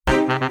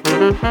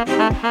Welcome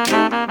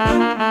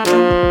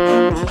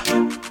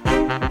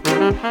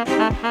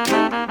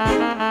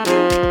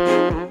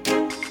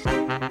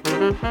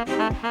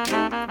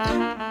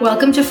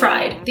to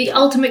Fried, the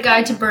ultimate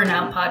guide to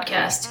burnout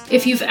podcast.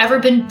 If you've ever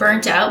been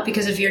burnt out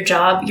because of your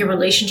job, your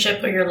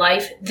relationship, or your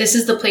life, this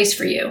is the place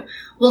for you.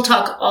 We'll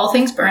talk all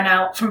things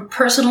burnout, from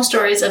personal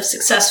stories of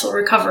successful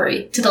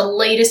recovery to the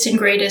latest and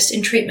greatest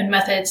in treatment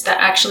methods that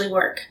actually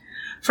work.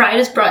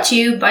 Fried is brought to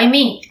you by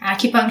me,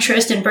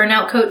 acupuncturist and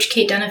burnout coach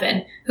Kate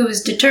Donovan, who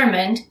is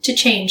determined to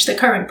change the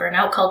current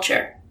burnout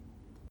culture.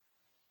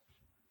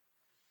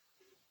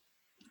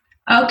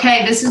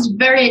 Okay, this is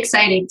very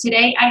exciting.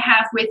 Today I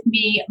have with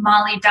me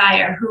Molly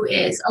Dyer, who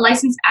is a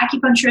licensed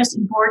acupuncturist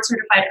and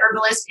board-certified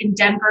herbalist in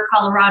Denver,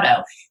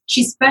 Colorado.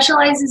 She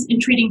specializes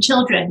in treating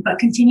children, but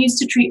continues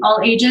to treat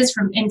all ages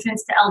from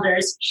infants to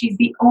elders. She's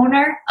the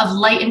owner of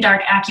Light and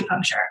Dark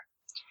Acupuncture.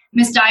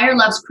 Ms. Dyer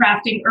loves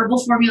crafting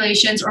herbal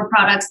formulations or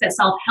products that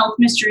solve health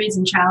mysteries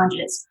and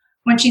challenges.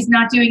 When she's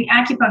not doing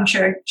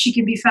acupuncture, she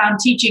can be found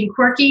teaching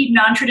quirky,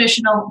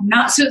 non-traditional,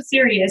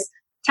 not-so-serious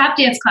tap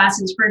dance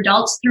classes for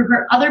adults through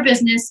her other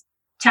business,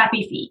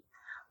 Tappy Feet.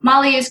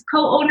 Molly is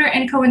co-owner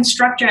and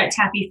co-instructor at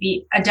Tappy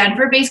Feet, a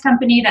Denver-based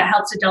company that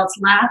helps adults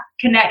laugh,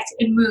 connect,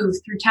 and move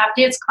through tap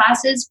dance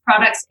classes,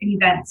 products, and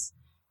events.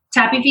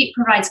 Tappy Feet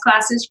provides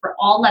classes for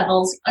all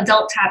levels,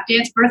 adult tap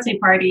dance birthday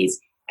parties,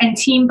 and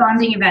team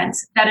bonding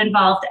events that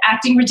involved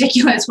acting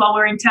ridiculous while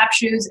wearing tap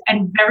shoes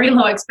and very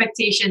low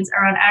expectations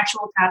around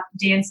actual tap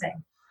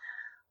dancing.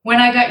 When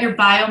I got your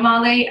bio,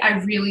 Molly, I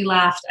really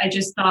laughed. I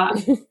just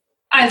thought...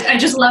 I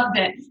just loved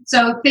it.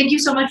 So thank you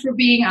so much for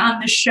being on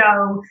the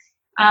show.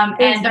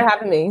 Thanks for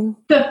having me.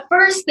 The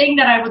first thing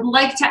that I would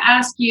like to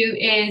ask you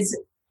is,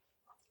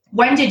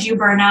 when did you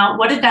burn out?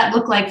 What did that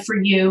look like for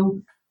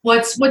you?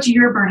 What's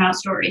your burnout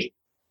story?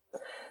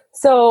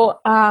 So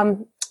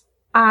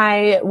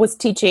I was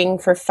teaching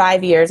for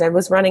 5 years. I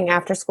was running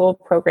after-school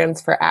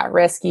programs for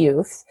at-risk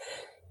youth.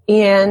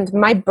 And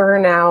my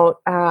burnout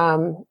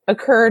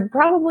occurred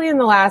probably in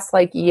the last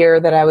year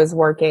that I was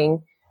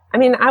working. I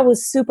mean, I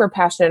was super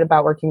passionate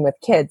about working with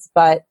kids,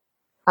 but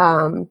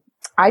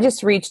I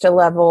just reached a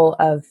level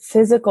of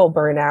physical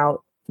burnout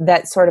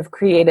that sort of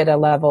created a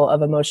level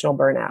of emotional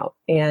burnout.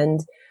 And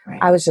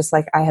I was just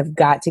like, I have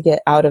got to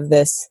get out of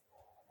this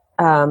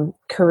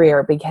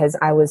career because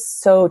I was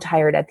so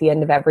tired at the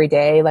end of every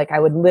day.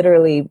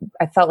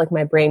 I felt like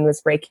my brain was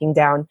breaking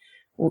down.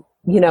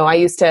 You know, I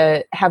used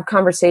to have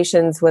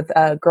conversations with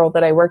a girl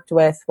that I worked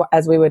with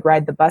as we would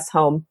ride the bus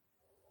home.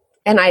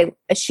 And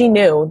she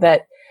knew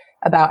that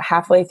about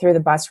halfway through the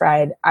bus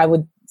ride, I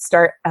would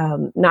start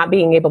not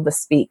being able to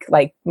speak.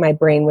 Like my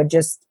brain would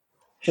just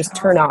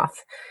turn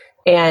off.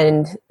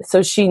 And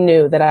so she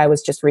knew that I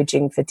was just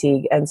reaching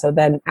fatigue. And so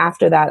then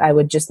after that, I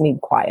would just need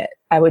quiet.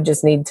 I would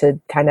just need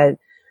to kind of,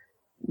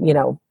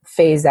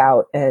 phase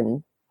out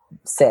and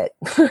sit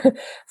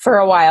for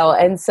a while.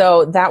 And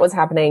so that was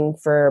happening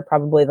for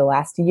probably the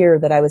last year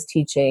that I was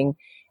teaching.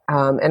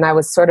 And I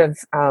was sort of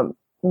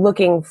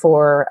looking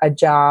for a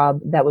job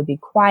that would be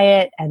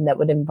quiet and that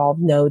would involve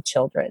no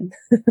children.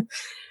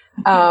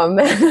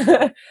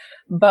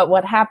 But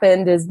what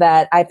happened is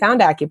that I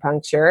found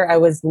acupuncture. I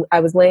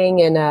was laying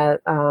in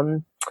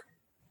an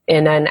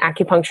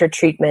acupuncture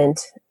treatment,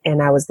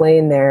 and I was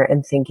laying there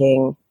and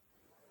thinking,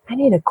 I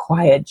need a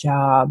quiet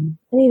job.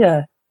 I need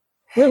a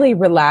really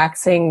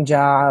relaxing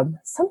job,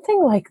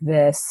 something like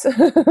this.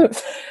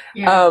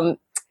 Yeah.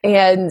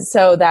 And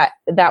so that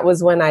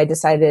was when I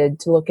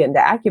decided to look into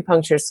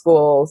acupuncture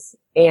schools.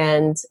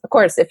 And of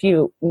course, if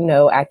you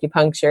know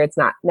acupuncture, it's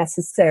not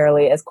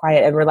necessarily as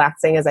quiet and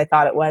relaxing as I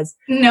thought it was.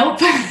 Nope.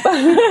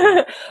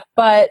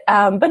 but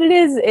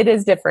it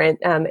is different,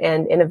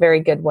 and in a very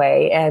good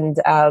way. And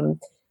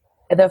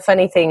the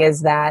funny thing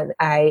is that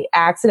I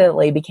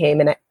accidentally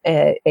became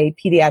a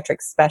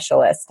pediatric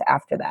specialist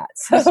after that.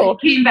 So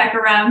you came back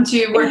around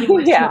to working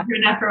with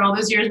children after all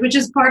those years, which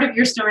is part of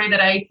your story that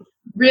I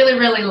really,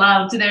 really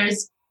loved.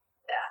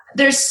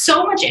 There's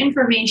so much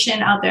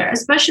information out there,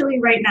 especially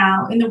right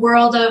now in the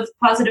world of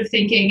positive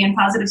thinking and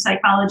positive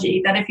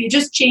psychology, that if you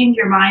just change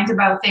your mind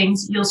about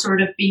things, you'll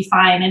sort of be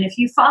fine. And if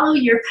you follow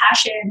your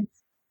passion,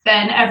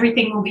 then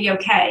everything will be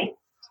okay.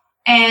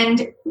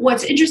 And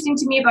what's interesting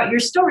to me about your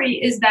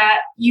story is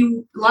that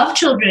you love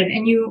children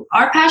and you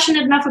are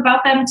passionate enough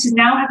about them to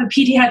now have a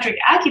pediatric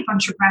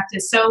acupuncture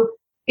practice. So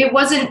it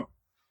wasn't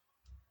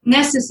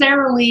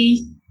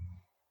necessarily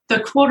the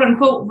quote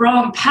unquote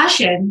wrong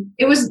passion.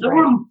 It was the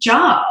wrong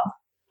job.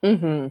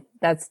 Mm-hmm.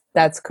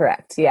 That's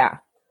correct. Yeah.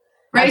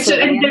 Right.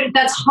 Absolutely. So and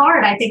that's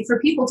hard, I think, for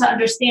people to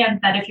understand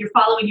that if you're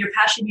following your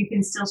passion, you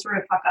can still sort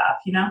of fuck up,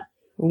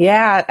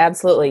 Yeah,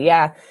 absolutely.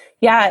 Yeah.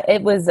 Yeah.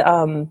 It was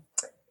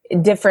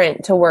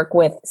different to work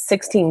with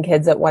 16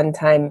 kids at one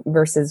time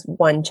versus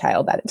one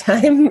child at a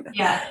time.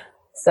 Yeah.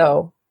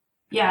 So.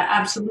 Yeah,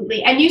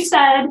 absolutely. And you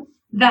said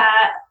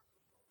that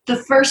the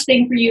first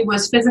thing for you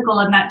was physical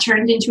and that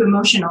turned into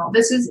emotional.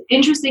 This is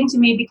interesting to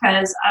me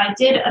because I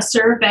did a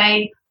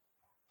survey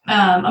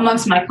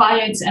amongst my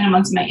clients and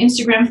amongst my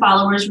Instagram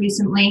followers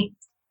recently.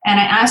 And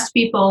I asked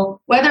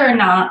people whether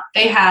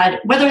they had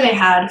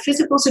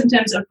physical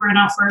symptoms of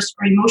burnout first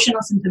or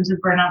emotional symptoms of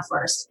burnout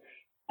first.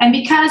 And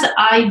because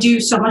I do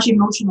so much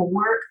emotional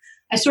work,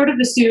 I sort of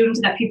assumed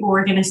that people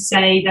were going to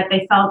say that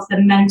they felt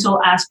the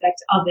mental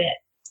aspect of it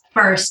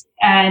first.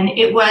 And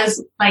it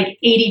was like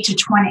 80% to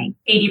 20%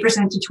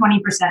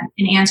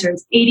 in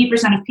answers.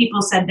 80% of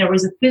people said there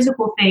was a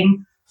physical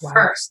thing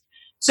first.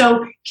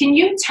 So can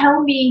you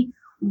tell me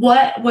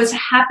what was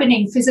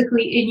happening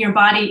physically in your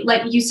body?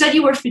 Like you said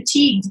you were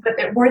fatigued, but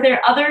were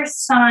there other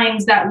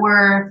signs that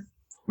were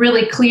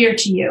really clear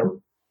to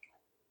you?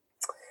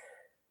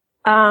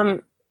 Yeah,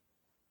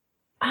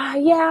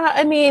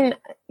 I mean,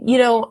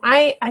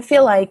 I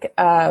feel like,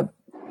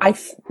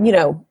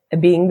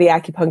 being the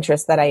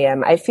acupuncturist that I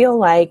am, I feel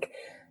like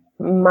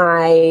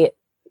my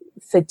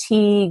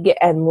fatigue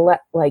and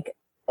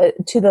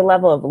to the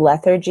level of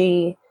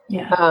lethargy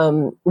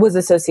was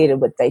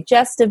associated with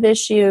digestive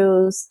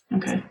issues,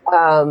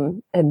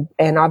 and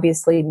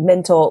obviously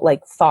mental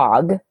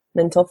fog.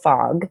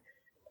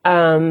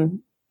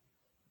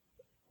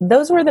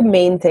 Those were the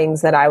main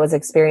things that I was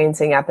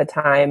experiencing at the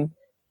time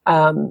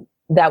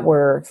that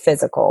were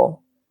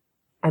physical.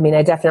 I mean,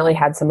 I definitely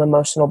had some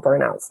emotional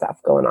burnout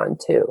stuff going on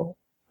too.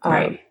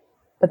 Right.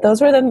 But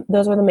those were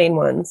the main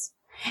ones.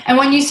 And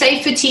when you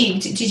say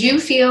fatigued, did you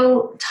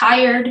feel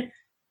tired?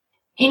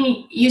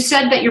 You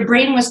said that your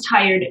brain was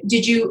tired.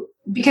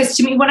 Because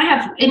to me, when I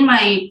have in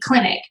my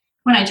clinic,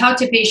 when I talk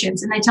to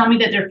patients and they tell me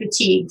that they're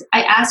fatigued,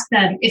 I ask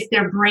them if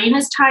their brain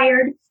is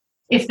tired,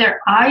 if their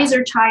eyes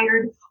are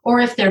tired, or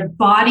if their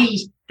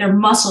body, their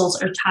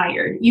muscles are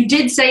tired. You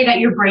did say that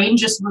your brain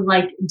just was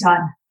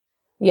done.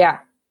 Yeah.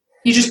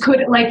 You just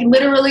couldn't,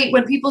 literally,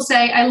 when people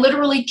say, I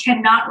literally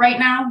cannot right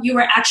now, you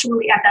were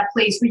actually at that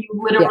place where you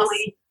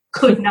literally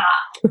could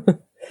not.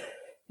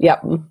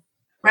 Yep.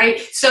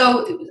 Right?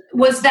 So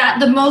was that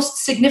the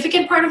most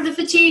significant part of the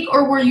fatigue,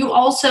 or were you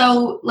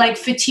also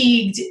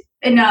fatigued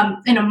in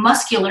a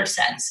muscular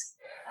sense?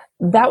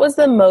 That was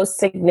the most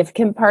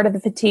significant part of the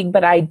fatigue,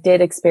 but I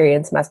did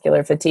experience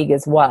muscular fatigue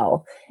as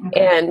well.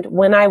 Okay. And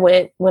when I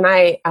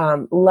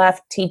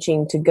left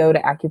teaching to go to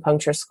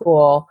acupuncture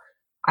school,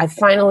 I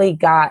finally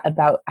got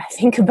about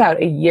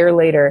a year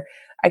later,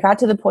 I got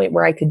to the point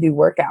where I could do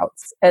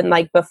workouts. And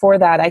before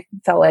that, I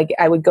felt like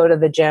I would go to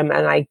the gym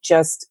and I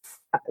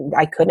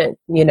couldn't,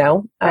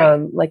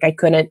 right. I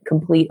couldn't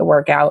complete a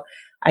workout.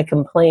 I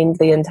complained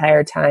the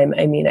entire time.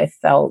 I mean, I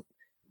felt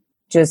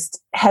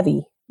just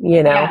heavy.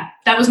 Yeah,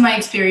 that was my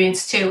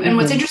experience too. And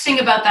what's interesting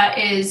about that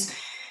is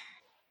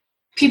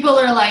people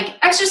are like,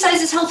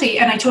 exercise is healthy.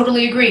 And I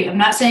totally agree. I'm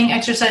not saying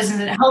exercise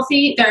isn't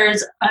healthy.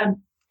 There's a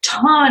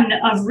ton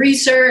of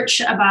research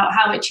about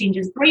how it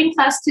changes brain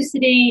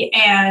plasticity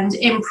and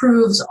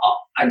improves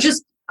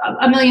just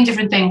a million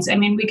different things. I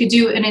mean, we could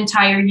do an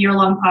entire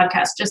year-long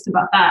podcast just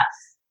about that.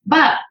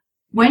 But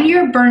when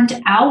you're burnt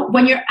out,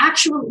 when you're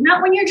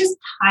not when you're just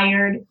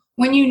tired,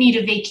 when you need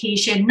a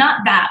vacation,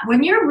 not that.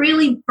 When you're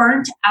really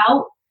burnt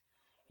out,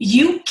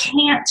 you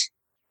can't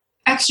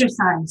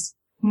exercise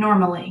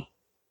normally.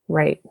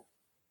 Right.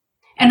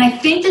 And I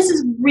think this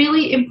is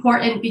really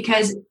important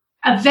because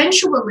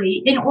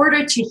eventually, in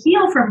order to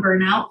heal from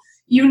burnout,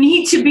 you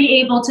need to be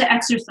able to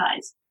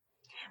exercise.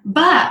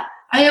 But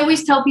I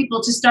always tell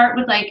people to start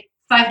with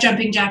 5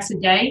 jumping jacks a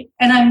day.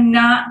 And I'm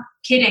not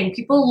kidding.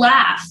 People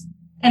laugh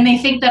and they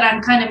think that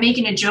I'm kind of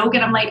making a joke.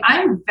 And I'm like,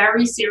 I'm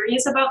very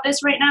serious about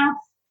this right now.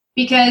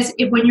 Because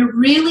when you're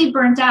really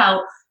burnt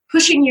out,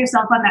 pushing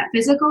yourself on that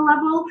physical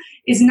level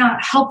is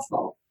not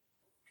helpful.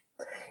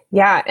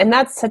 Yeah, and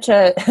that's such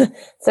an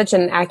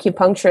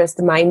acupuncturist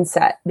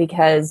mindset,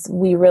 because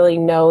we really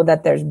know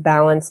that there's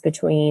balance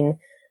between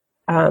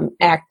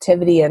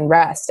activity and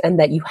rest, and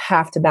that you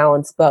have to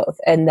balance both.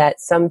 And that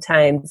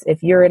sometimes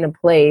if you're in a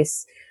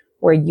place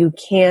where you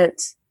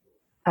can't,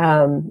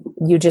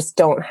 you just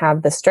don't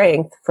have the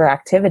strength for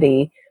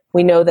activity,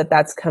 we know that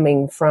that's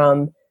coming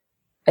from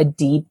a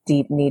deep,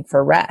 deep need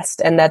for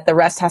rest, and that the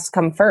rest has to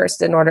come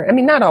first in order. I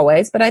mean, not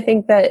always, but I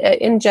think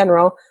that in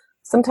general,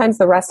 sometimes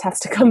the rest has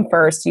to come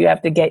first. You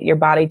have to get your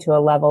body to a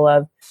level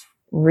of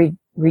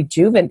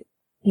rejuvenation,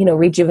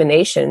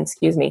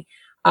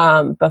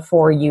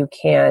 before you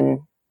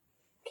can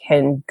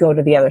go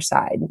to the other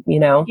side,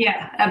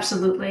 Yeah,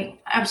 absolutely.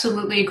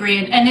 Absolutely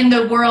agree. And in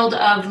the world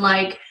of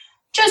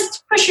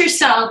just push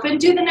yourself and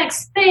do the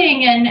next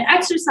thing and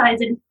exercise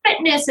and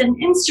fitness and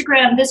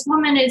Instagram. This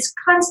woman is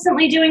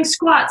constantly doing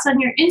squats on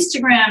your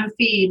Instagram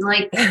feed.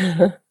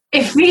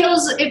 It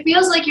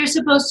feels like you're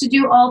supposed to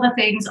do all the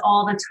things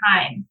all the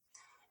time.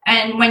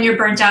 And when you're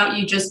burnt out,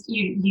 you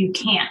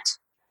can't.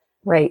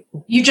 Right.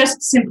 You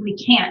just simply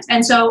can't.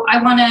 And so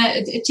I want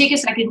to take a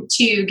second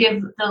to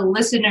give the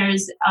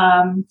listeners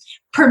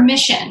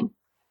permission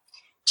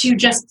to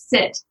just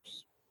sit.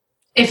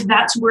 If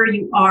that's where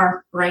you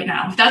are right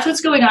now, if that's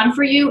what's going on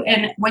for you,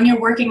 and when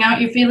you're working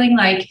out, you're feeling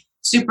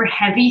super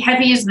heavy.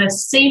 Heavy is the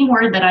same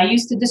word that I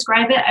used to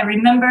describe it. I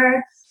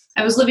remember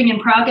I was living in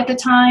Prague at the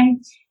time,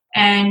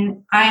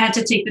 and I had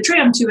to take the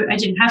tram to it. I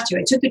didn't have to.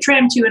 I took the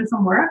tram to and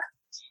from work,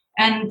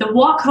 and the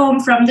walk home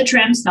from the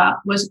tram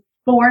stop was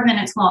 4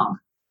 minutes long.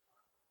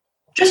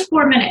 Just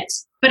 4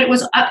 minutes, but it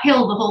was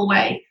uphill the whole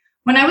way.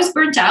 When I was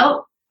burnt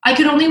out, I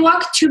could only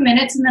walk 2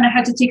 minutes and then I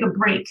had to take a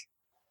break.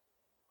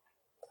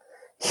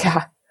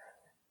 Yeah.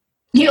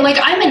 Like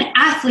I'm an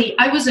athlete.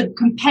 I was a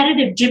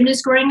competitive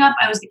gymnast growing up.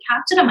 I was the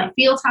captain of my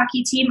field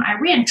hockey team. I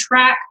ran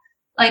track.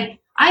 Like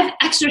I've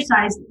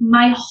exercised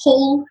my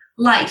whole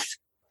life.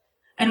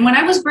 And when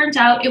I was burnt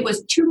out, it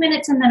was 2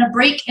 minutes and then a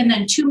break and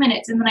then 2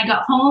 minutes. And then I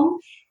got home,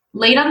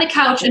 laid on the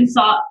couch and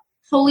thought,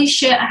 holy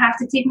shit, I have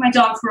to take my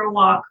dog for a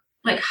walk.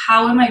 Like,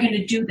 how am I going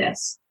to do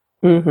this?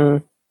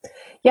 Mm-hmm.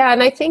 Yeah.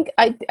 And I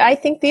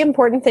think the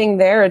important thing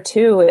there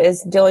too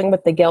is dealing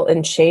with the guilt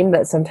and shame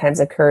that sometimes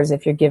occurs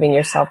if you're giving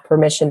yourself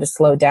permission to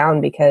slow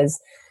down,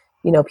 because,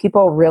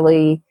 people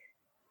really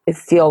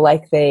feel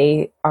like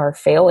they are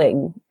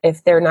failing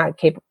if they're not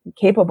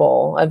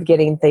capable of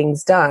getting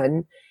things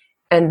done.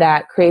 And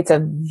that creates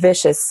a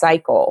vicious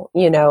cycle.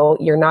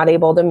 You're not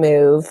able to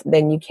move,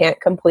 then you can't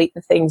complete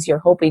the things you're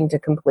hoping to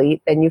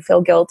complete, then you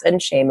feel guilt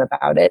and shame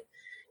about it.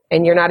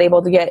 And you're not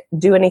able to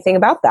do anything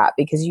about that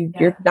because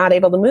you're not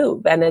able to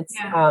move. And it's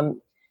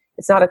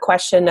not a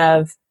question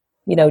of,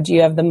 do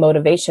you have the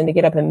motivation to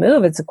get up and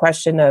move? It's a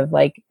question of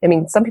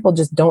some people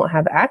just don't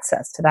have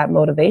access to that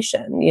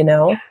motivation,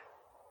 Yeah.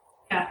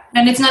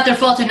 And it's not their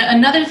fault. And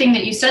another thing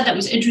that you said that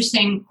was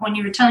interesting when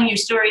you were telling your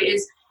story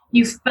is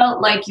you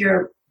felt like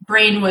your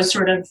brain was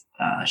sort of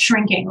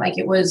shrinking, like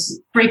it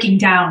was breaking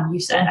down. You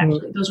said,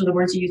 actually, those were the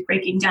words you used,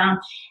 breaking down.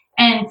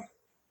 And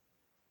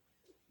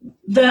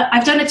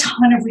I've done a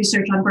ton of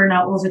research on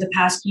burnout over the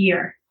past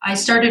year. I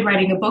started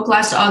writing a book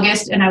last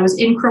August and I was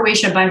in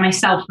Croatia by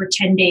myself for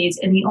 10 days.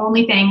 And the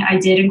only thing I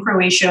did in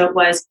Croatia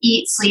was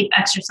eat, sleep,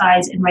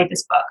 exercise, and write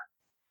this book.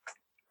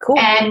 Cool.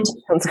 And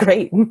sounds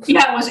great.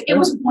 Yeah, it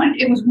was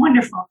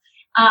wonderful.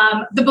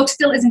 The book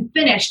still isn't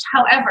finished.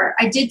 However,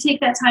 I did take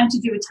that time to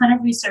do a ton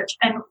of research.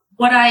 And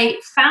what I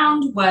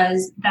found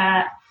was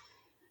that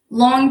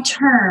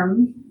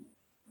long-term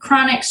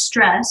chronic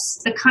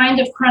stress, the kind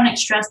of chronic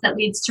stress that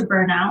leads to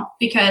burnout,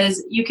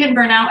 because you can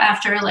burn out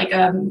after like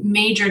a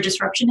major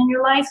disruption in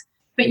your life,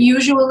 but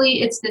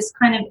usually it's this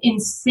kind of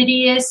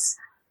insidious,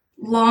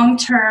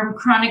 long-term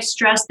chronic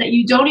stress that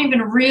you don't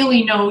even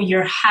really know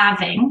you're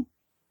having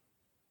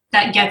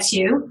that gets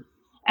you.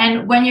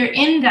 And when you're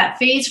in that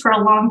phase for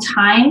a long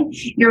time,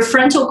 your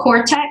frontal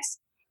cortex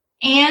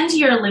and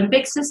your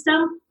limbic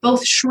system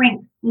both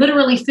shrink,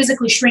 literally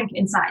physically shrink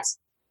in size.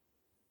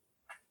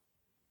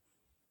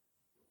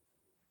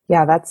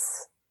 Yeah,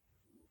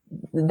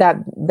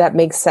 that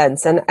makes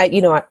sense. And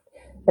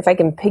if I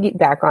can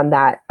piggyback on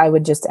that, I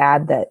would just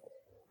add that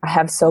I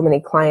have so many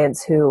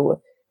clients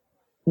who,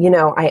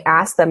 I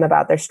ask them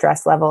about their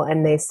stress level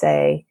and they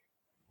say,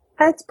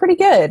 it's pretty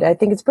good. I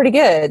think it's pretty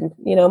good.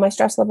 My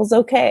stress level's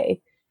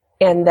okay.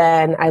 And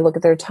then I look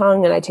at their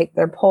tongue and I take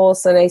their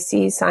pulse and I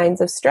see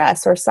signs of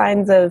stress or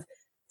signs of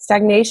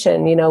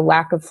stagnation,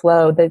 lack of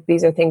flow. That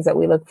these are things that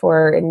we look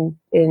for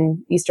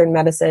in Eastern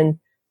medicine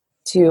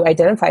to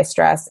identify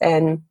stress.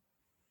 And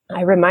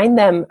I remind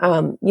them,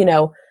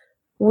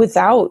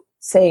 without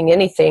saying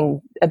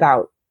anything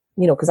about,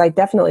 because I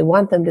definitely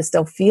want them to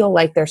still feel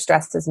like their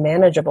stress is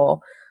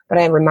manageable. But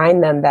I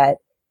remind them that,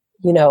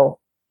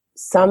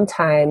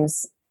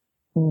 sometimes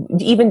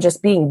even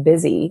just being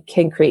busy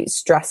can create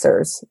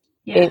stressors.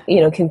 It,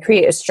 can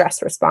create a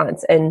stress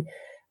response. And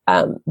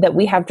that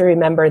we have to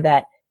remember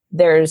that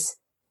there's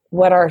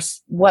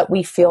what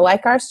we feel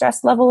like our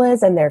stress level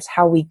is, and there's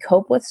how we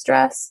cope with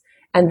stress.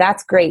 And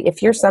that's great.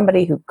 If you're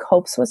somebody who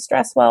copes with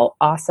stress well,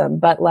 awesome.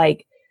 But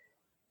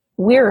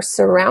we're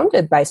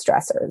surrounded by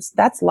stressors.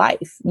 That's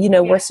life.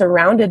 We're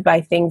surrounded by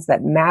things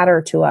that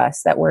matter to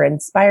us, that we're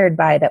inspired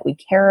by, that we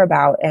care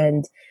about,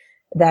 and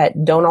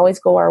that don't always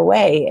go our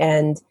way.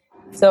 And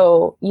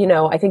so,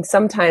 I think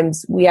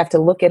sometimes we have to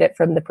look at it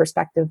from the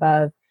perspective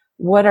of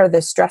what are the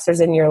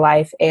stressors in your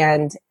life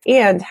and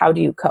how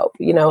do you cope,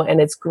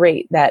 and it's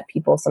great that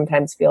people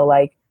sometimes feel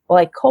like, well,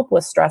 I cope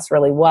with stress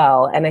really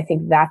well. And I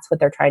think that's what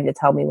they're trying to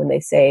tell me when they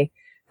say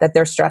that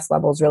their stress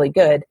level is really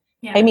good.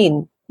 Yeah. I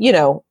mean,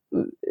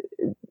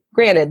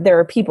 granted, there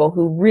are people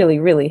who really,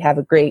 really have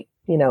a great,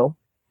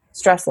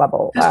 stress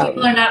level. Those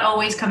people are not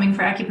always coming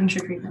for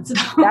acupuncture treatments.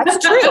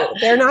 That's true.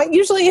 They're not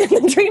usually in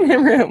the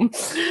treatment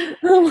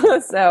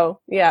room. So,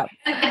 yeah.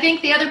 I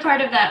think the other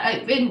part of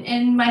that,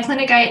 in my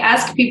clinic, I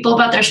ask people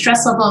about their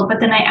stress level, but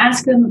then I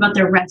ask them about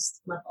their rest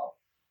level.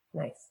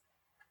 Nice.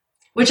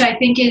 Which I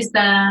think is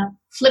the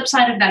flip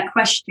side of that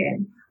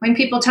question. When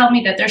people tell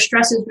me that their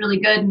stress is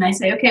really good and I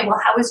say, okay, well,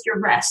 how is your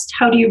rest?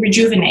 How do you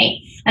rejuvenate?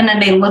 And then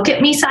they look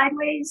at me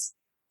sideways.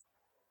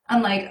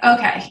 I'm like,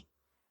 okay.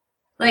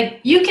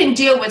 You can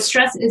deal with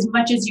stress as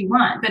much as you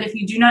want, but if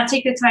you do not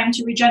take the time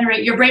to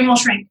regenerate, your brain will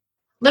shrink.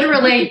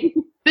 Literally,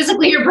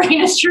 physically, your brain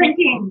is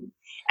shrinking.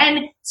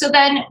 And so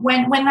then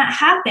when that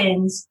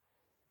happens,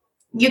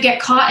 you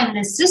get caught in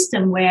this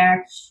system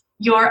where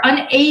you're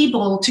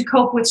unable to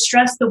cope with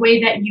stress the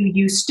way that you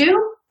used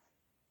to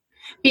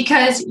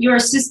because your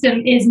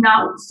system is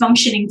not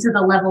functioning to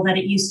the level that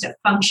it used to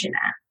function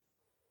at.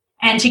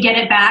 And to get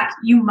it back,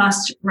 you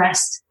must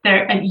rest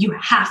there. And you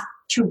have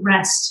to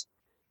rest.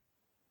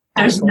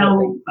 There's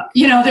Absolutely.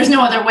 there's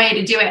no other way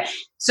to do it.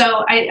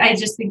 So I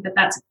just think that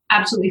that's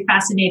absolutely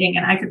fascinating.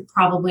 And I could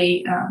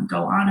probably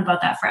go on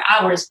about that for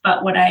hours.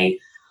 But what I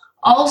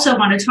also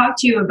want to talk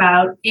to you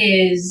about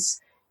is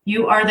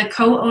you are the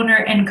co-owner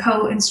and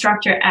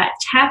co-instructor at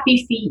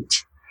Tappy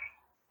Feet.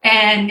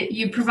 And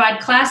you provide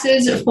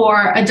classes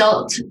for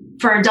adults.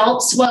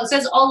 Well, it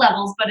says all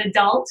levels, but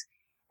adult.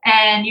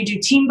 And you do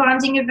team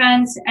bonding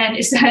events. And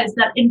it says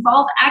that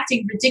involve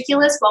acting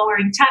ridiculous while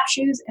wearing tap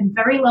shoes and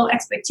very low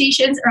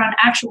expectations around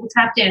actual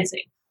tap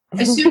dancing.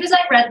 As soon as I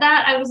read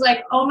that, I was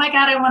like, oh my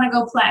God, I want to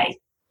go play.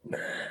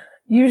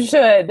 You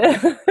should.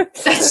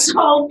 That's so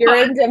fun. You're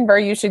in Denver,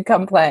 you should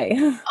come play.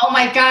 Oh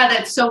my God,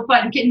 that's so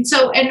fun.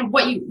 And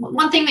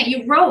one thing that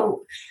you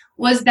wrote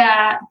was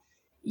that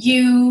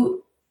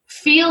you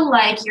feel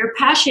like your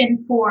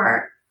passion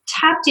for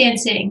tap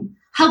dancing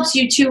helps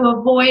you to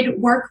avoid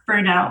work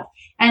burnout.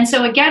 And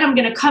so again, I'm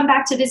going to come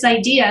back to this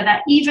idea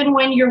that even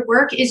when your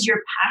work is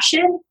your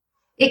passion,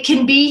 it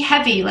can be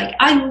heavy. Like,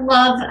 I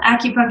love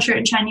acupuncture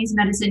and Chinese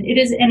medicine. It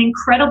is an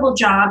incredible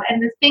job.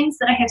 And the things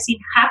that I have seen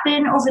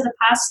happen over the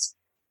past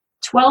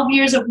 12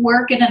 years of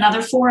work and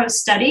another 4 of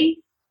study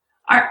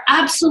are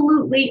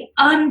absolutely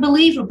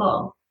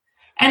unbelievable.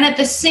 And at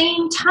the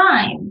same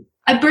time,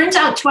 I burnt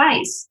out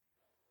twice.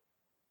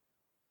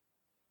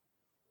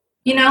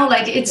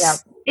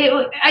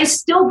 I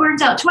still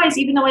burnt out twice,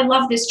 even though I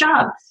love this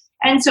job.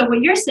 And so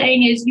what you're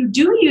saying is you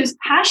do use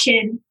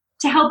passion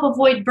to help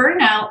avoid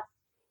burnout,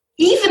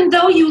 even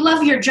though you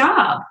love your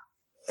job.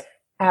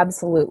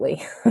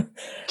 Absolutely.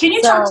 Can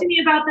you talk to me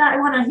about that? I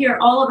want to hear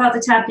all about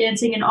the tap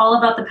dancing and all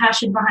about the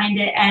passion behind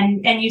it.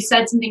 And you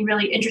said something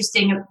really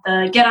interesting of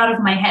the get out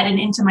of my head and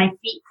into my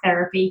feet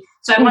therapy.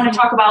 So I want to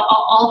talk about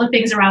all the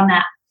things around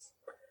that.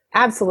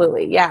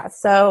 Absolutely. Yeah.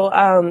 So,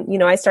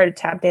 I started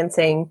tap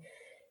dancing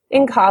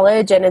in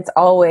college, and it's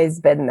always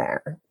been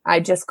there. I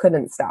just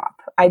couldn't stop.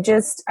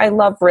 I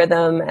love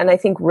rhythm, and I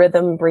think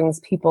rhythm brings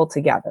people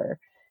together,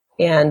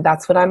 and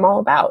that's what I'm all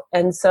about.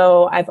 And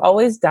so I've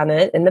always done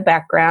it in the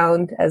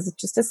background as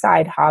just a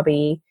side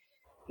hobby.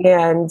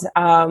 And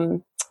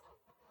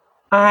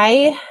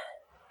I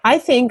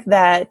think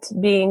that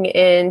being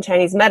in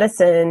Chinese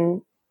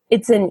medicine,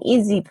 it's an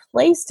easy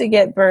place to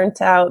get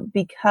burnt out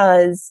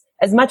because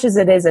as much as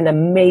it is an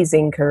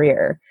amazing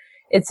career,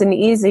 it's an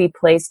easy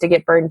place to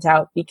get burnt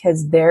out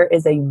because there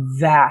is a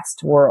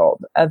vast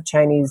world of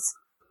Chinese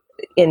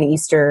and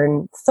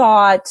Eastern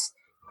thought.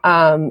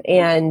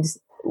 And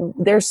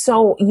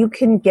you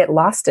can get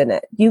lost in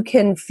it. You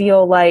can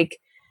feel like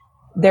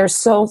there's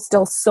still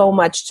so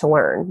much to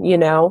learn,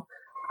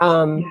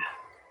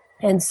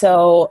 And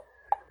so,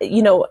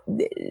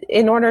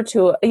 in order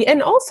to,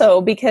 and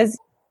also because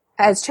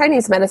as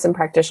Chinese medicine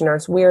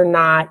practitioners, we're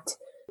not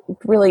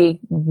really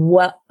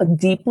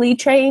deeply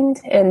trained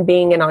in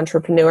being an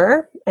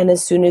entrepreneur. And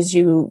as soon as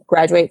you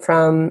graduate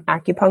from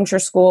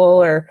acupuncture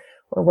school or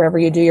wherever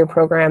you do your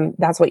program,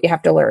 that's what you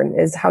have to learn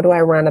is how do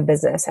I run a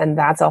business? And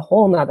that's a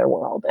whole nother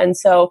world. And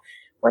so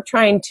we're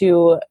trying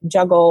to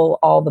juggle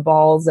all the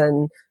balls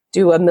and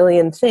do a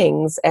million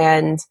things.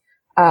 And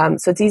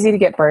so it's easy to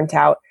get burnt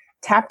out.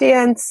 Tap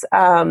dance,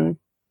 in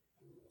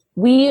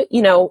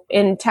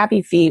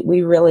Tappy Feet,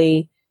 we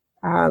really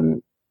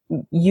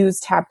use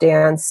tap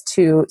dance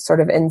to sort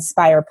of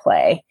inspire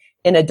play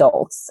in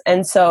adults.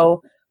 And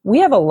so we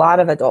have a lot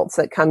of adults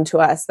that come to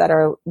us that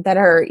are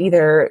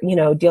either,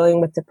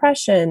 dealing with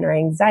depression or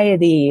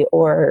anxiety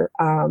or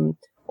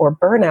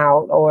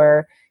burnout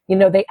or,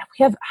 we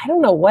have, I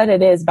don't know what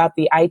it is about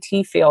the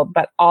IT field,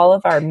 but all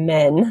of our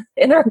men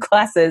in our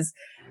classes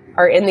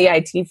are in the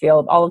IT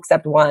field, all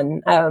except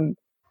one.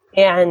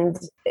 And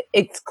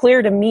it's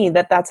clear to me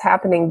that that's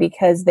happening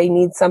because they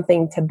need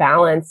something to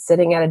balance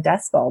sitting at a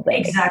desk all day.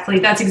 Exactly.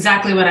 That's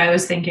exactly what I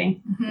was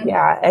thinking. Mm-hmm.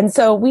 Yeah. And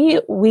so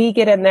we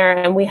get in there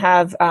and we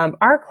have,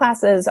 our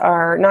classes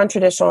are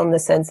non-traditional in the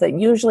sense that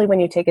usually when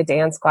you take a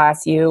dance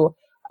class, you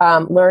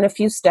learn a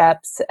few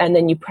steps and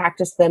then you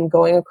practice them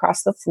going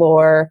across the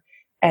floor.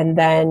 And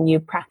then you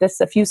practice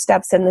a few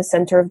steps in the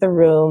center of the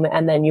room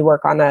and then you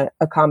work on a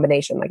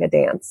combination like a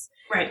dance.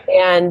 Right.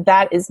 And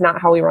that is not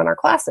how we run our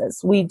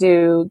classes. We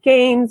do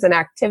games and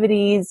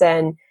activities,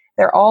 and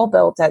they're all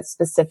built at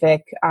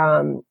specific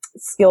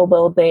skill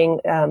building.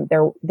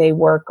 They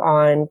work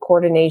on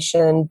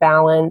coordination,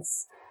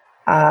 balance,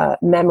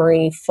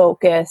 memory,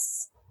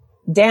 focus.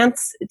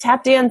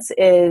 Tap dance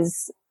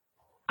is,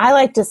 I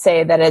like to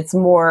say that it's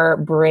more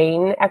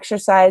brain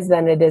exercise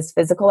than it is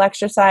physical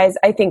exercise.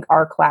 I think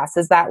our class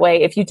is that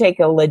way. If you take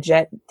a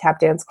legit tap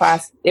dance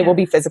class, it will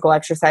be physical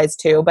exercise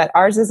too. But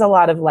ours is a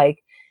lot of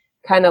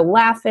kind of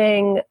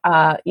laughing,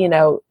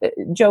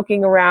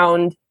 joking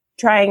around,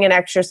 trying an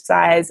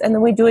exercise, and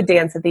then we do a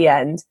dance at the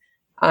end.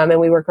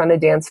 And we work on a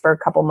dance for a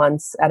couple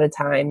months at a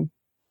time.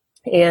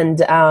 And,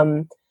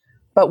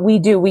 but we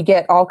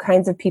get all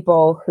kinds of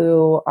people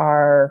who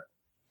are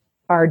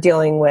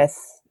dealing with,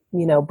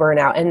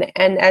 burnout.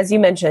 And as you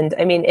mentioned,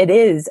 I mean, it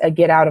is a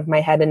get out of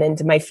my head and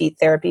into my feet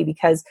therapy,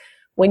 because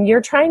when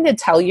you're trying to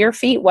tell your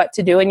feet what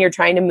to do and you're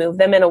trying to move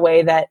them in a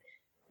way that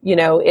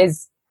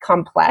is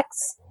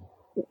complex.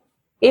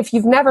 If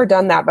you've never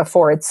done that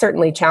before, it's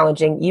certainly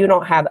challenging. You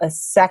don't have a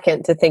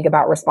second to think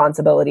about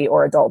responsibility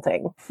or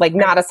adulting, like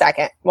not a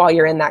second while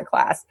you're in that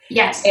class.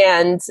 Yes.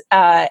 And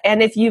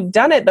if you've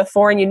done it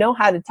before and you know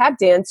how to tap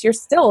dance,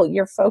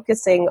 you're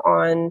focusing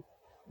on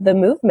the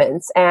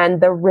movements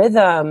and the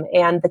rhythm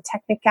and the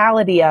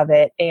technicality of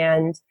it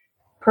and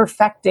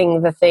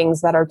perfecting the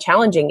things that are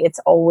challenging. It's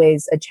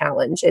always a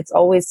challenge. It's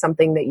always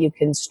something that you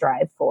can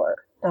strive for.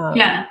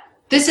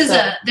 There's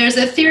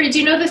a theory. Do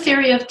you know the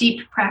theory of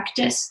deep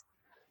practice?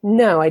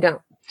 No, I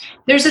don't.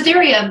 There's a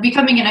theory of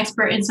becoming an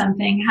expert in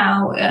something,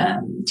 how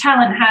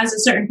talent has a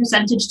certain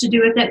percentage to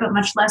do with it, but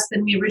much less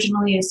than we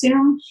originally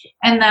assume.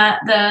 And that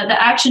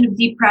the action of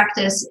deep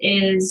practice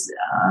is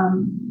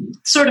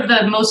sort of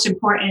the most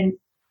important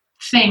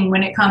thing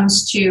when it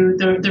comes to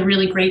the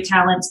really great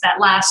talents that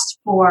last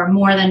for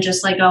more than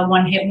just like a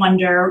one-hit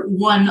wonder,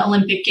 one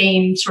Olympic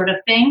game sort of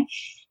thing.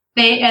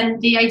 And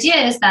the idea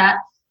is that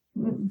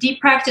deep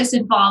practice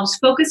involves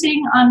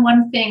focusing on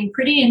one thing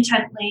pretty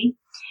intently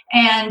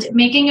and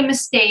making a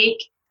mistake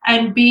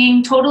and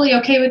being totally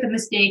okay with the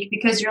mistake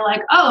because you're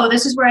like, oh,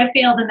 this is where I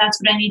failed and that's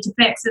what I need to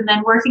fix. And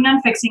then working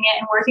on fixing it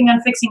and working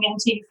on fixing it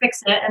until you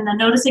fix it. And then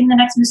noticing the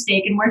next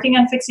mistake and working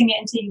on fixing it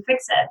until you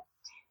fix it.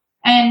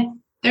 And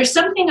there's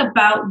something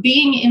about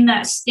being in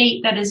that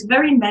state that is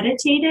very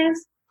meditative.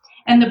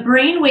 And the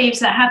brain waves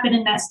that happen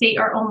in that state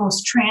are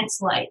almost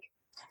trance-like.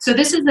 So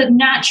this is a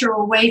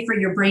natural way for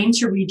your brain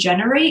to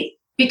regenerate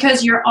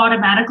because you're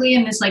automatically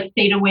in this like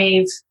theta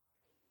wave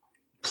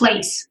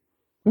place.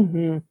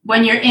 Mm-hmm.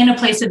 When you're in a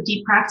place of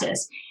deep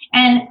practice.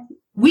 And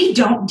we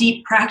don't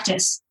deep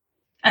practice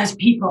as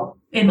people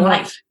in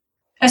life,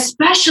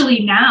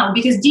 especially now,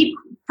 because deep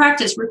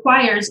practice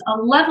requires a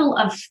level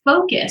of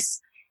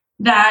focus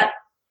that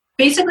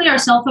basically our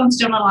cell phones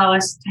don't allow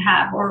us to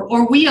have,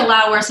 or we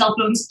allow our cell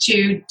phones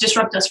to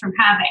disrupt us from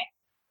having,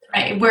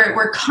 right?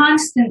 We're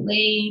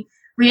constantly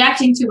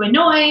reacting to a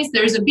noise.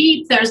 There's a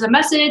beep, there's a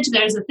message,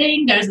 there's a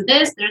thing, there's a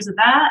this, there's a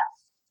that.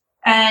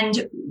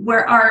 And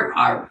where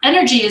our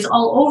energy is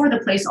all over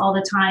the place all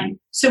the time.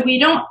 So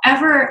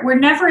we're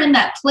never in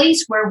that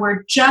place where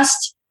we're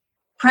just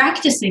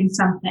practicing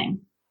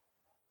something.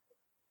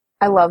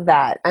 I love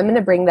that. I'm going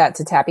to bring that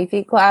to Tappy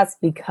Feet class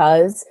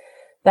because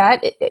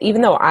that,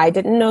 even though I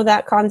didn't know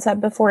that concept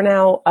before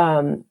now,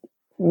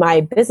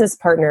 my business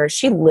partner,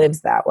 she lives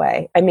that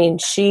way. I mean,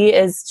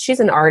 she's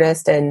an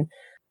artist and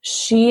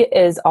she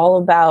is all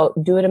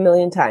about do it a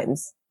million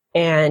times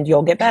and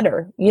you'll get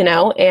better,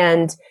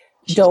 and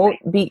don't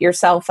beat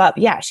yourself up.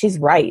 Yeah, she's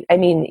right. I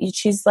mean,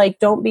 she's like,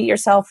 don't beat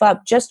yourself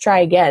up. Just try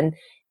again.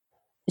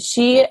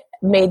 She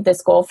made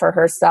this goal for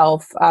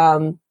herself.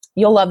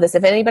 You'll love this.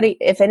 If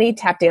any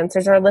tap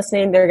dancers are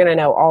listening, they're going to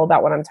know all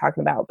about what I'm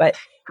talking about. But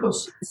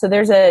so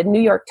there's a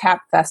New York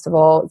tap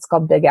festival. It's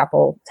called Big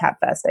Apple Tap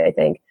Fest, I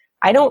think.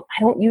 I don't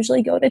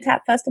usually go to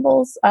tap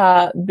festivals,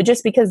 but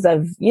just because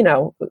of,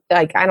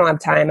 like I don't have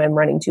time. I'm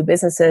running 2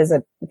 businesses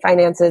and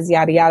finances,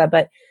 yada, yada.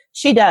 But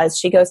she does.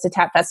 She goes to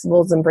tap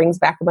festivals and brings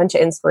back a bunch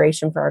of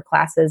inspiration for our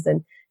classes.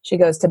 And she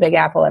goes to Big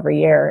Apple every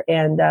year.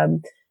 And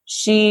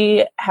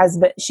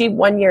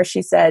one year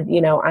she said,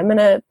 I'm going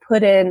to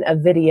put in a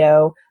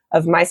video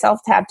of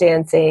myself tap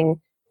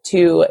dancing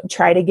to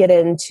try to get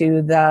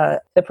into the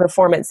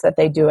performance that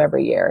they do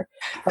every year.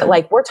 But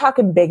like, we're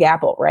talking Big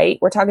Apple, right?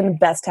 We're talking the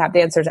best tap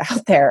dancers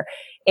out there.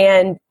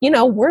 And,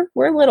 we're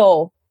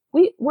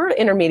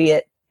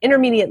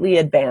intermediately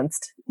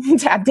advanced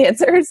tap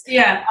dancers.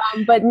 Yeah.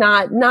 But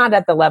not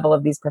at the level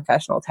of these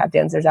professional tap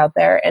dancers out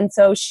there. And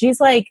so she's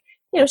like,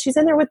 she's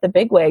in there with the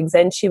bigwigs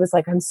and she was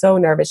like, I'm so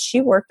nervous.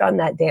 She worked on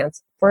that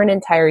dance for an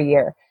entire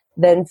year,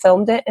 then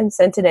filmed it and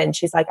sent it in.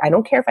 She's like, I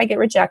don't care if I get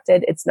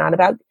rejected. It's not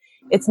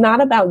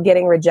about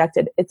getting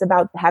rejected. It's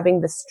about having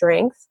the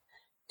strength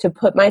to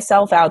put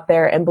myself out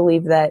there and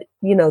believe that,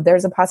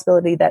 there's a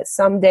possibility that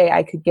someday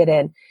I could get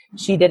in.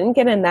 She didn't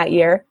get in that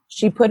year.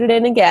 She put it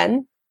in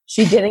again.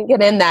 She didn't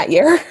get in that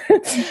year.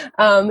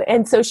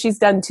 And so she's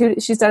done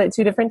it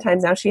 2 different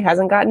times now. She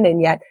hasn't gotten in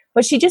yet,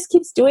 but she just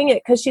keeps doing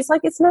it because she's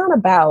like, it's not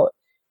about,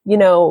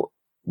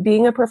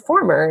 being a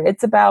performer.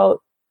 It's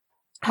about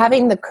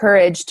having the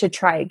courage to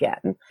try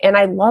again. And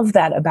I love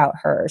that about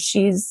her.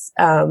 She's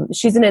an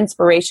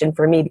inspiration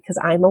for me because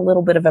I'm a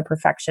little bit of a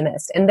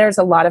perfectionist. And there's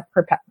a lot of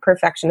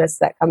perfectionists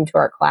that come to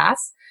our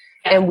class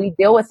and we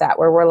deal with that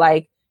where we're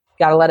like,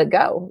 got to let it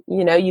go.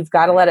 You've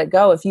got to let it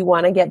go. If you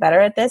want to get better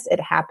at this,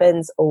 it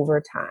happens over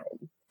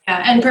time.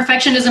 Yeah. And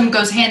perfectionism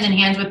goes hand in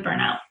hand with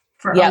burnout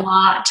for a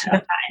lot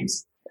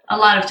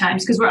of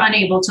times because we're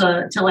unable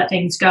to let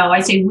things go. I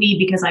say we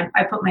because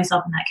I put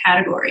myself in that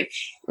category.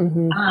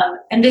 Mm-hmm.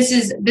 And this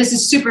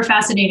is super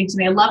fascinating to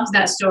me. I loved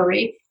that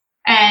story.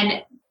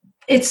 And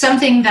it's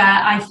something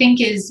that I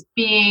think is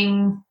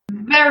being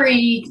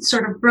very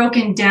sort of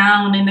broken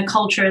down in the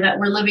culture that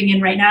we're living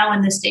in right now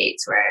in the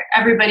States, where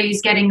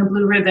everybody's getting a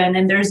blue ribbon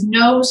and there's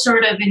no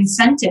sort of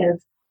incentive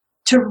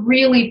to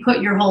really put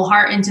your whole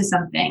heart into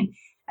something.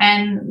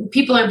 And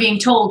people are being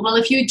told, well,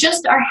 if you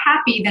just are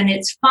happy, then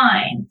it's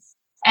fine.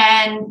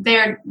 and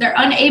they're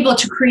unable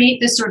to create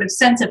this sort of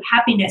sense of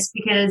happiness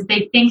because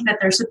they think that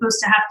they're supposed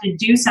to have to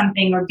do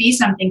something or be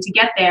something to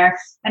get there,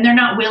 and they're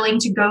not willing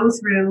to go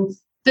through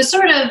the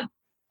sort of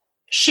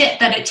shit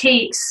that it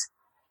takes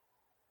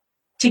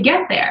to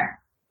get there.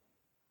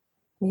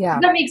 Yeah.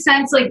 Does that make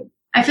sense? Like,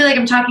 I feel like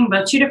I'm talking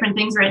about two different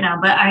things right now,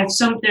 but I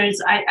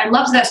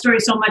loved that story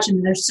so much,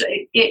 and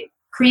it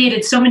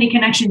created so many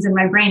connections in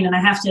my brain, and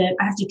I have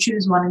to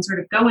choose one and sort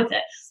of go with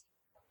it.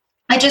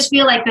 I just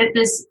feel like that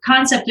this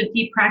concept of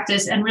deep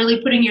practice and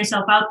really putting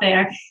yourself out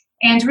there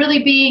and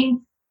really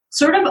being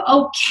sort of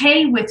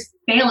okay with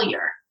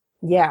failure.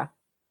 Yeah.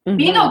 Mm-hmm.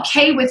 Being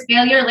okay with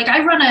failure. Like,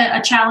 I run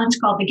a challenge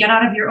called the Get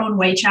Out of Your Own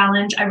Way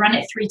Challenge. I run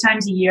it 3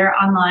 times a year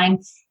online.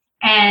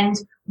 And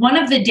one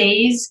of the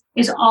days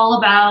is all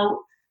about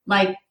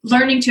like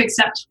learning to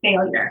accept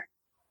failure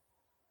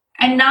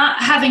and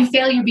not having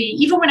failure be,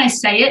 even when I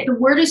say it, the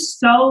word is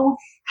so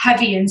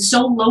heavy and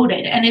so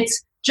loaded, and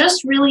it's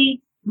just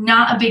really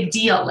not a big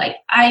deal. Like,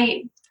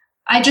 I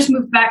just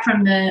moved back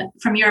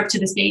from Europe to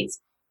the States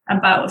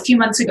about a few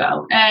months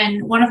ago,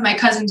 and one of my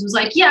cousins was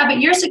like, yeah,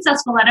 but you're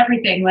successful at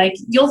everything, like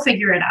you'll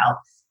figure it out.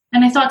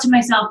 And I thought to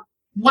myself,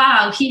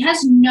 wow, he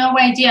has no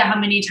idea how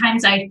many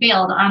times I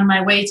failed on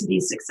my way to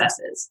these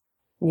successes.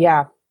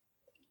 Yeah,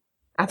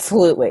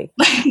 absolutely.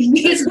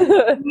 He has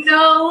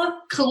no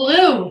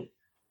clue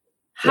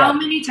how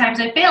many times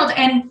I failed.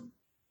 And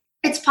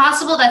it's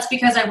possible that's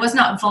because I was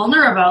not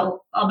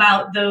vulnerable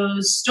about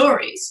those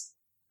stories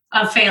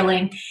of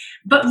failing.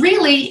 But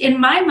really, in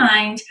my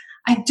mind,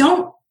 I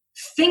don't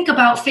think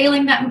about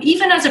failing that,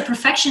 even as a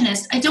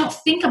perfectionist, I don't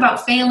think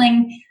about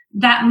failing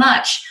that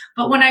much.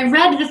 But when I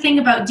read the thing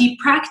about deep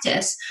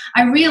practice,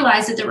 I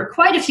realized that there were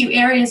quite a few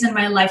areas in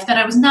my life that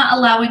I was not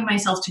allowing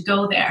myself to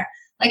go there.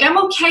 Like, I'm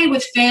okay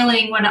with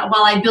failing while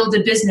I build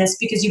a business,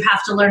 because you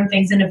have to learn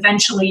things and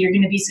eventually you're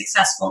going to be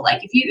successful.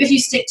 Like, if you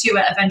stick to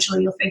it,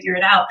 eventually you'll figure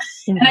it out.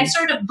 Mm-hmm. And I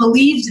sort of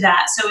believed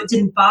that, so it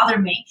didn't bother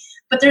me.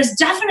 But there's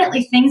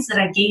definitely things that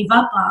I gave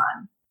up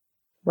on.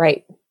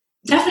 Right.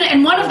 Definitely.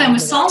 And one of them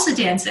was salsa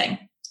dancing.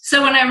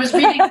 So when I was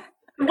reading,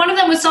 one of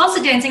them was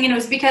salsa dancing, and it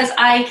was because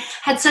I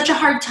had such a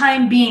hard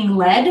time being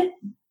led,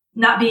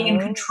 not being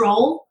in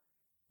control,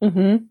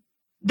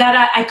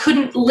 that I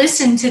couldn't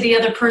listen to the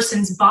other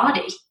person's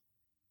body.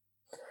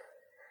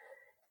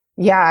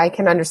 Yeah, I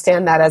can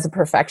understand that as a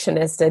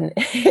perfectionist, and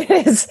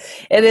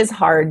it is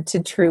hard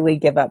to truly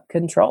give up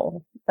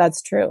control.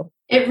 That's true.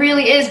 It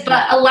really is,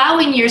 but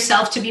allowing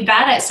yourself to be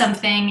bad at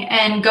something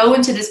and go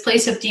into this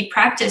place of deep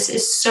practice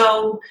is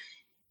so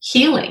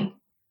healing.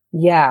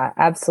 Yeah,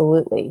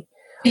 absolutely.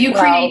 You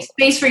create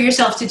space for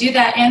yourself to do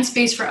that and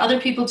space for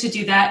other people to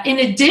do that, in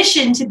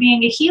addition to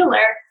being a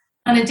healer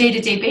on a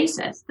day-to-day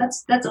basis.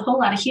 That's a whole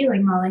lot of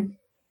healing, Molly.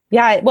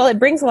 Yeah, well, it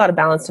brings a lot of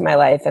balance to my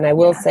life. And I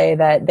will say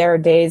that there are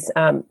days,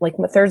 like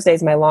Thursday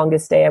is my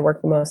longest day. I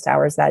work the most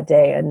hours that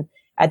day. And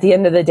at the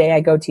end of the day, I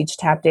go teach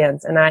tap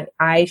dance. And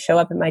I show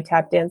up in my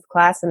tap dance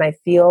class and I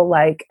feel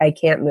like I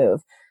can't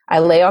move. I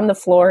lay on the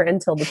floor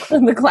until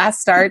the class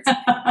starts.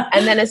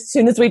 And then as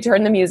soon as we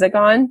turn the music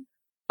on,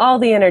 all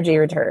the energy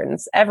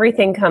returns.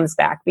 Everything comes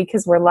back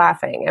because we're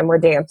laughing and we're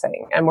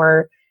dancing and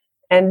we're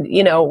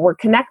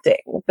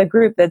connecting. The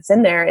group that's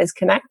in there is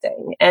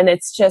connecting, and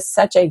it's just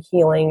such a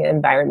healing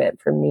environment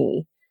for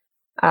me.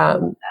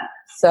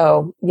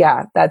 So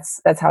yeah,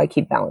 that's how I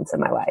keep balance in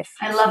my life.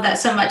 I love that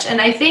so much.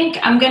 And I think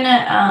I'm going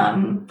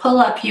to pull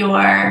up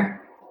your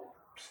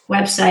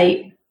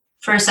website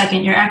for a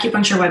second, your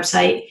acupuncture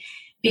website,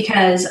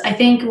 because I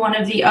think one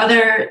of the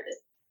other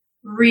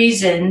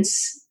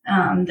reasons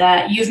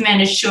that you've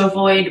managed to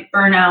avoid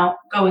burnout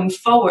going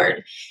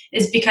forward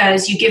is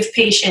because you give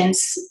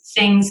patients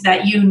things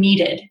that you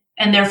needed,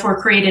 and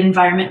therefore create an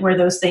environment where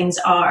those things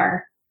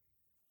are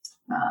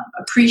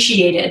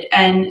appreciated.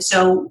 And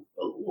so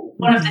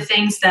one of the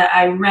things that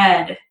I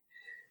read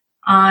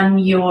on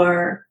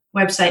your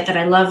website that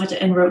I loved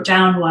and wrote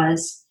down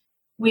was,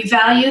 we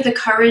value the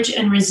courage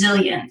and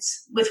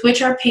resilience with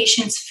which our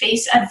patients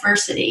face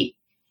adversity,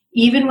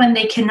 even when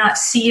they cannot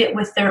see it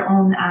with their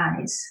own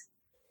eyes.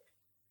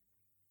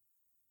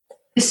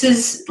 This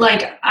is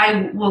like,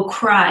 I will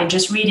cry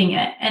just reading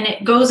it. And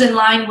it goes in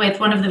line with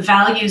one of the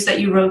values that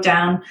you wrote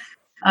down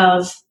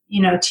of,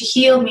 to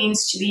heal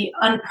means to be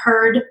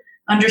heard,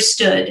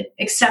 understood,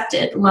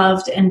 accepted,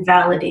 loved, and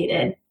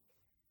validated.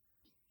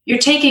 You're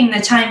taking the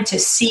time to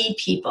see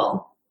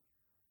people.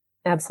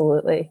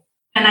 Absolutely.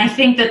 And I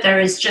think that there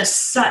is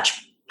just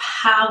such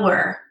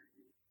power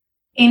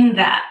in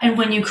that. And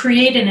when you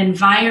create an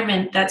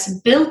environment that's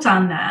built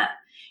on that,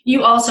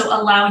 you also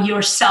allow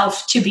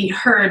yourself to be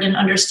heard and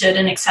understood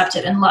and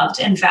accepted and loved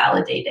and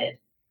validated.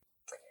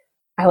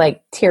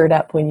 I teared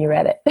up when you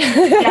read it.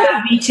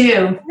 Yeah, me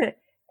too.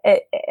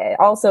 It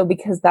also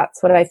because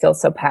that's what I feel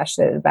so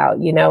passionate about,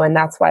 and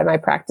that's why my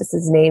practice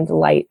is named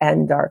Light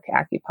and Dark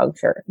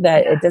Acupuncture.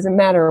 That It doesn't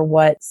matter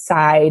what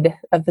side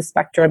of the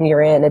spectrum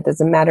you're in. It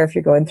doesn't matter if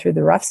you're going through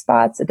the rough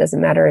spots. It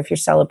doesn't matter if you're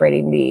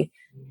celebrating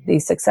the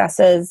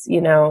successes,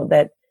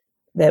 that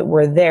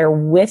we're there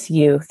with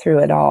you through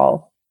it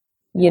all.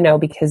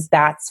 because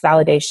that's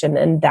validation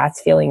and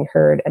that's feeling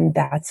heard and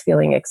that's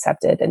feeling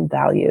accepted and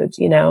valued,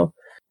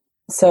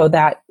 So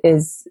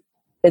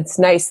it's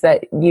nice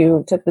that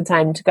you took the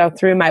time to go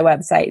through my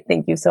website.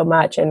 Thank you so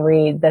much, and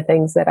read the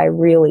things that I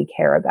really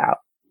care about.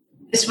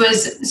 This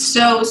was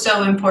so,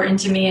 so important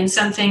to me, and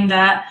something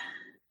that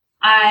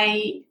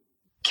I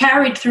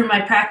carried through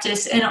my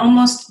practice and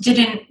almost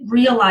didn't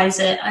realize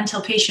it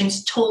until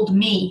patients told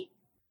me.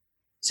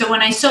 So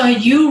when I saw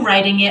you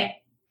writing it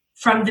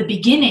from the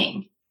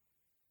beginning,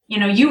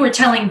 you were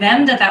telling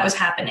them that was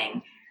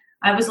happening.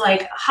 I was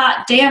like,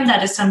 hot damn,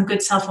 that is some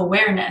good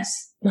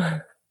self-awareness.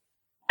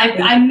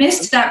 I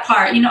missed that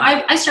part.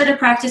 I started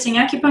practicing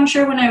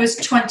acupuncture when I was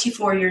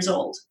 24 years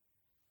old.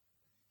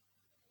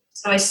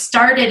 So I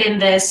started in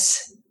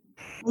this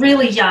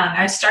really young.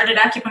 I started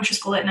acupuncture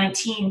school at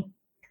 19.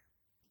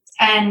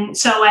 And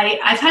so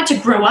I've had to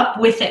grow up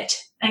with it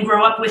and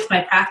grow up with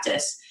my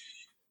practice.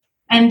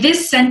 And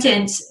this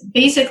sentence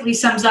basically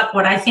sums up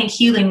what I think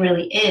healing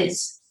really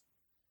is.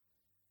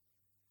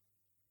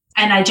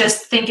 And I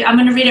just think I'm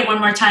going to read it one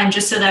more time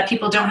just so that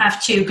people don't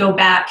have to go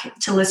back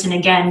to listen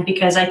again,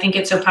 because I think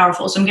it's so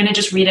powerful. So I'm going to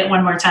just read it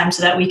one more time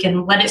so that we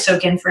can let it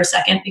soak in for a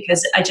second,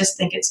 because I just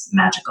think it's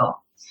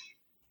magical.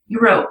 You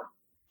wrote,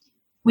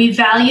 "We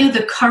value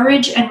the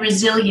courage and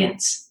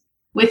resilience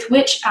with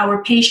which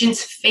our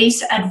patients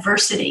face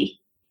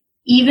adversity,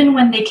 even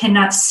when they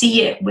cannot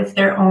see it with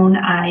their own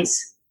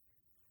eyes."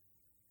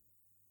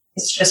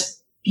 It's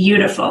just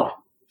beautiful.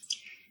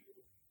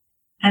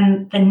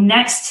 And the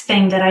next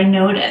thing that I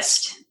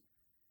noticed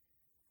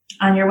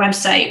on your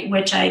website,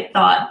 which I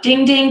thought,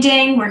 ding, ding,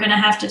 ding, we're going to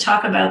have to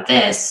talk about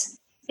this,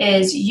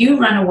 is you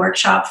run a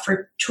workshop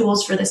for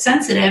tools for the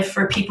sensitive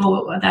for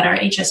people that are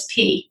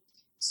HSP.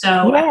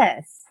 So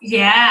yes.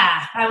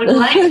 Yeah, I would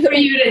like for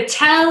you to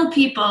tell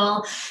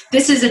people,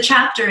 this is a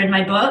chapter in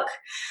my book.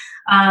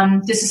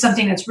 This is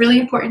something that's really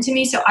important to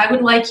me. So I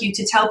would like you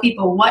to tell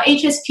people what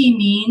HSP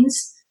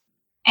means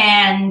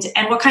and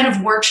what kind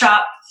of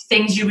workshop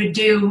things you would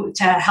do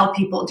to help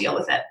people deal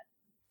with it.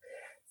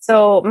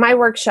 So my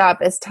workshop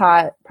is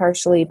taught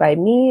partially by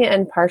me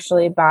and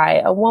partially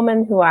by a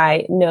woman who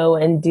I know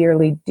and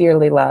dearly,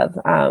 dearly love,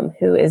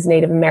 who is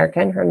Native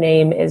American. Her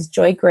name is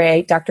Joy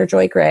Gray, Dr.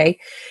 Joy Gray,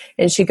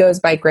 and she goes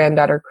by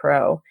Granddaughter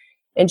Crow.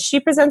 And she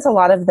presents a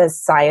lot of the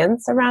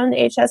science around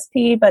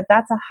HSP, but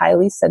that's a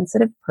highly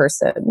sensitive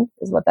person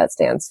is what that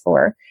stands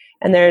for.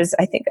 And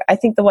I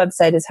think the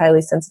website is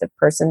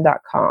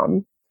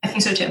highlysensitiveperson.com. I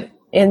think so too.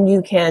 And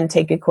you can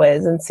take a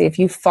quiz and see if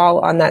you fall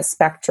on that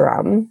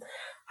spectrum.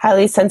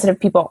 Highly sensitive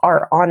people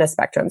are on a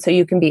spectrum. So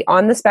you can be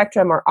on the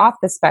spectrum or off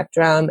the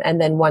spectrum. And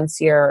then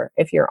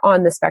if you're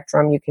on the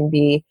spectrum, you can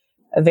be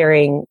a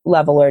varying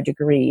level or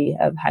degree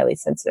of highly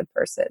sensitive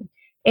person.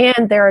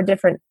 And there are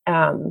different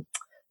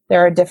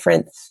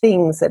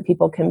things that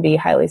people can be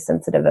highly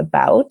sensitive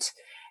about.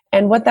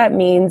 And what that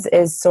means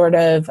is sort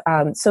of,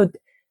 so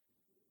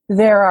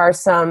there are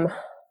some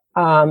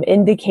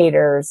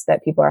indicators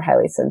that people are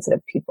highly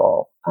sensitive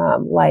people,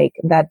 like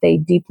that they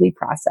deeply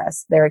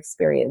process their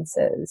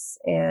experiences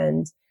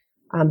and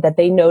that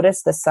they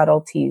notice the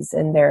subtleties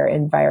in their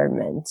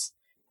environment,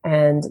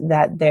 and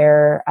that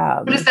they're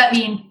what does that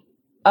mean?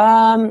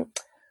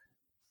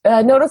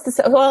 Notice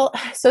this. Well,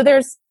 so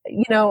there's,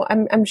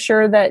 I'm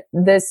sure that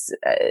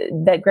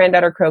that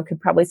Granddaughter Crow could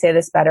probably say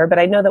this better, but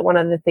I know that one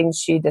of the things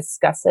she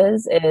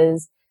discusses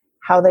is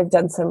how they've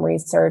done some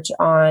research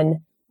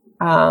on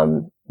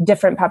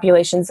different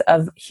populations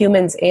of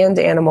humans and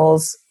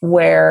animals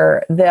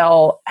where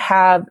they'll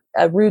have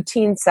a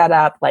routine set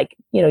up, like,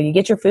 you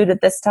get your food at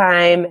this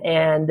time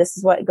and this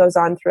is what goes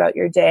on throughout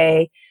your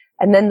day.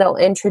 And then they'll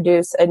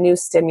introduce a new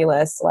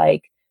stimulus,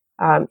 like,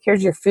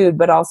 here's your food,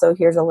 but also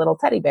here's a little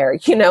teddy bear.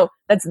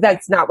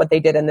 That's not what they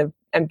did I'm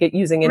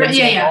using an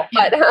example,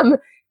 but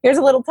here's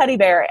a little teddy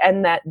bear,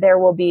 and that there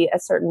will be a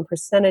certain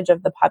percentage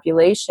of the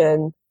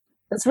population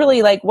that's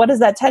really like, what is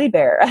that teddy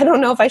bear? I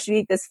don't know if I should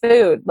eat this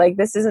food. Like,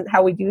 this isn't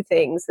how we do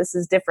things. This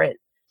is different.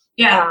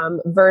 Yeah.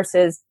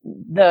 Versus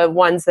the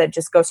ones that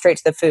just go straight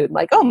to the food.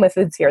 Like, oh, my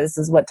food's here. This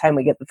is what time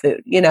we get the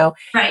food,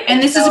 Right.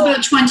 And this is about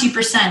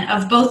 20%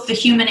 of both the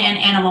human and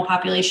animal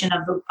population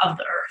of the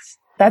earth.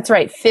 That's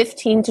right.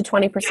 15 to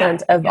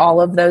 20% of all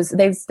of those.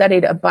 They've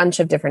studied a bunch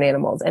of different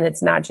animals, and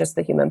it's not just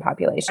the human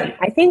population. Right.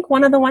 I think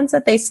one of the ones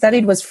that they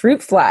studied was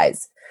fruit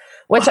flies,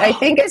 which I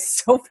think is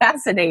so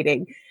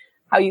fascinating.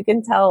 How you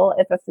can tell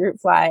if a fruit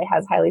fly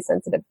has highly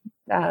sensitive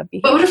behavior.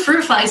 What would a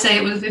fruit fly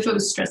say if it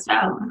was stressed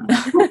out?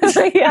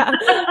 Yeah.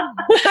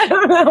 I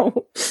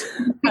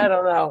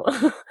don't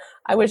know.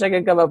 I wish I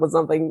could come up with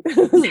something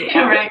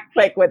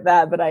quick with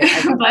that, but I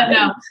but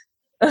no.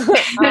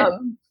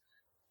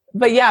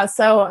 But yeah,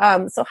 so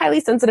highly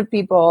sensitive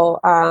people,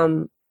 I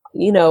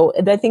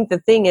think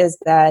the thing is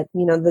that,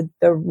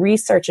 the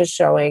research is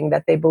showing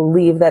that they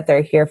believe that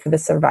they're here for the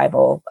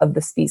survival of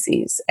the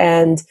species.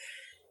 And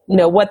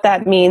what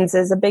that means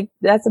is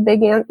there's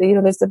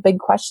a big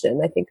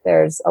question. I think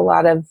there's a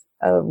lot of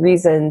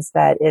reasons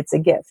that it's a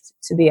gift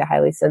to be a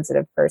highly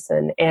sensitive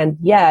person. And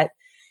yet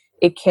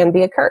it can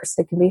be a curse.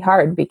 It can be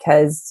hard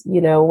because,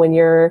 when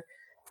you're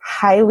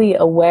highly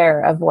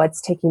aware of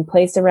what's taking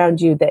place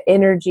around you, the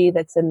energy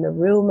that's in the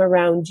room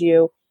around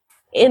you.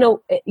 A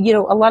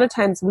lot of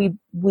times we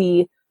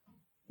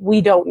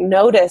don't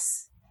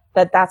notice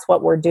that that's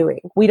what we're doing.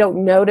 We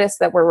don't notice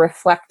that we're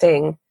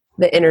reflecting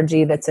the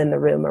energy that's in the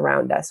room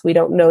around us. We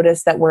don't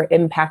notice that we're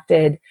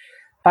impacted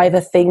by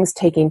the things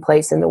taking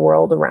place in the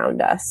world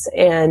around us.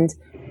 And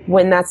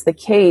when that's the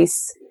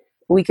case,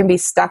 we can be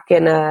stuck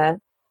in a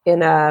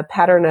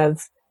pattern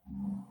of,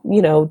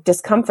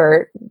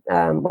 discomfort,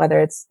 whether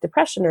it's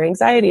depression or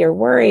anxiety or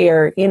worry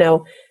or,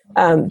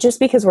 just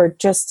because we're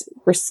just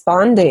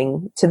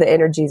responding to the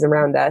energies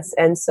around us.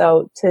 And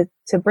so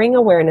to bring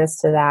awareness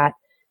to that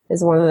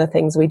is one of the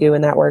things we do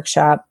in that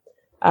workshop,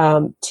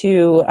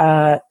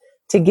 to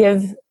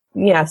give,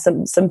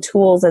 some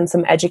tools and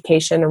some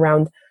education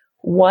around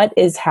what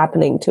is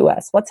happening to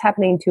us, what's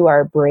happening to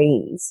our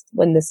brains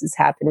when this is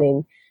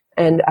happening,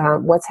 and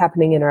what's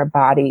happening in our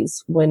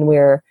bodies when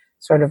we're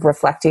sort of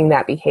reflecting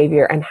that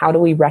behavior, and how do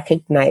we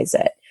recognize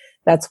it?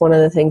 That's one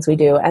of the things we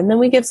do. And then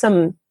we give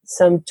some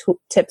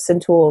tips and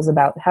tools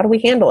about how do we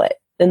handle it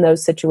in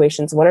those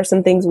situations. What are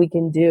some things we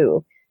can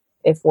do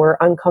if we're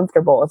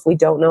uncomfortable, if we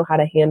don't know how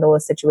to handle a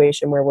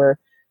situation where we're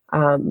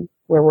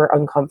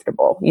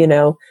uncomfortable,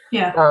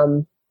 Yeah.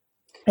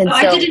 And so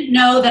I didn't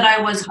know that I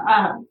was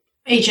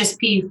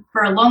HSP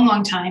for a long,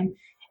 long time.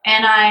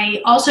 And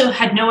I also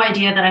had no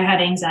idea that I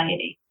had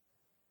anxiety.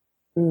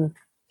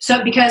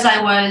 So because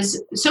I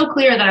was so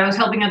clear that I was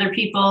helping other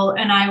people,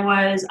 and I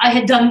was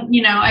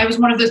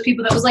one of those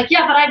people that was like,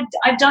 yeah, but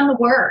I've done the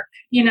work,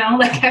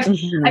 like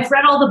I've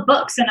read all the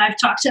books, and I've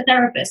talked to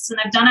therapists, and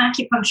I've done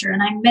acupuncture,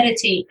 and I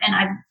meditate, and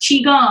I've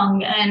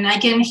qigong, and I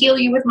can heal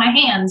you with my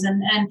hands,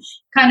 and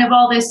kind of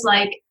all this,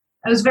 like,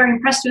 I was very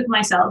impressed with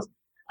myself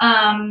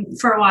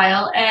for a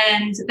while,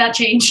 and that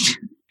changed.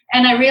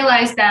 And I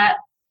realized that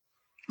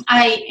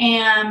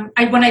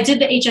when I did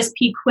the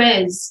HSP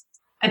quiz,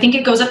 I think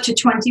it goes up to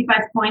 25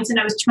 points, and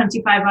I was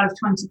 25 out of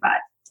 25.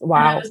 Wow.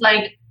 And I was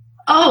like,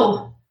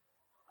 oh,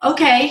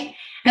 okay.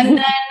 And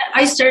then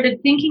I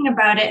started thinking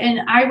about it, and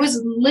I was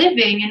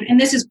living,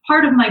 and this is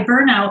part of my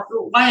burnout,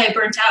 why I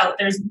burnt out.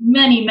 There's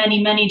many,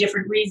 many, many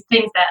different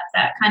things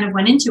that kind of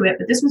went into it,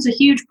 but this was a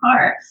huge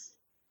part.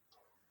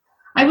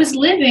 I was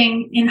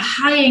living in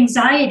high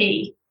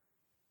anxiety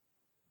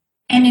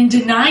and in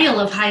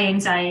denial of high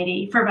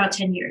anxiety for about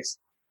 10 years.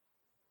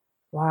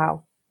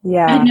 Wow.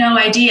 Yeah. I had no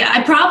idea.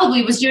 I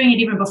probably was doing it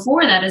even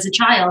before that as a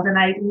child, and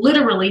I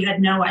literally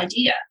had no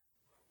idea.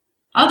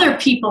 Other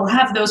people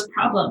have those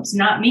problems,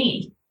 not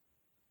me.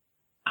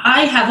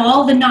 I have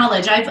all the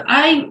knowledge.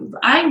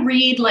 I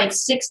read like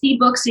 60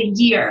 books a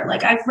year.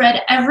 Like, I've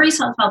read every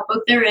self-help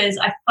book there is.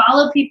 I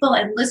follow people.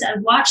 I listen. I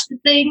watch the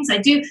things. I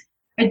do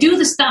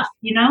the stuff,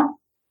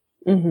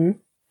 Mm-hmm.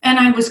 And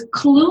I was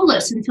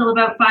clueless until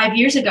about 5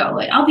 years ago.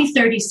 Like, I'll be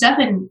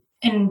 37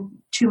 in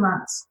 2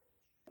 months.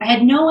 I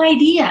had no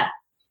idea.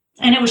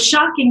 And it was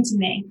shocking to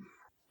me.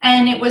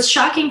 And it was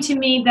shocking to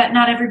me that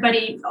not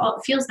everybody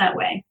feels that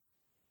way.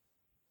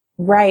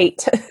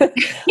 Right.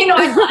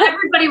 I thought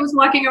everybody was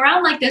walking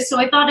around like this, so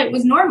I thought it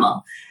was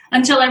normal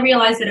until I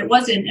realized that it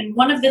wasn't. And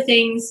one of the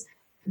things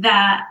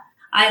that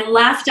I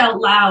laughed out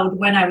loud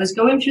when I was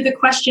going through the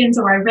questions,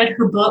 or I read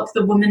her book,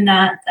 the woman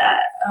that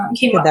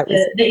came up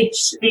with the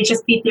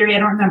HSP theory. I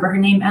don't remember her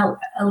name,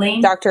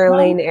 Elaine? Dr.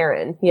 Elaine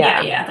Aron.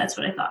 Yeah, that's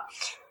what I thought.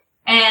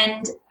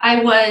 And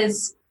I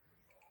was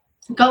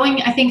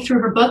going, I think, through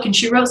her book, and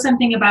she wrote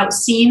something about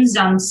seams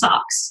on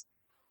socks.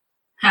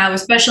 How,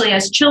 especially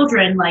as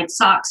children, like,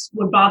 socks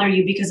would bother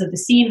you because of the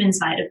seam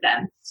inside of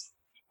them.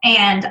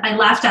 And I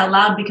laughed out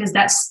loud because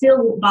that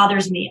still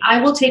bothers me.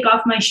 I will take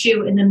off my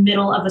shoe in the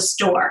middle of a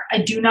store. I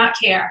do not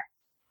care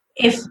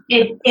if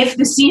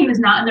the seam is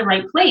not in the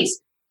right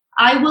place.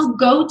 I will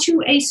go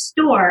to a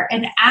store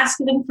and ask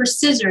them for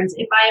scissors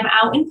if I am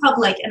out in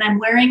public and I'm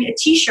wearing a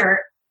t-shirt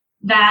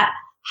that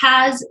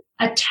has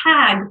a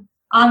tag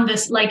on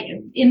this, like,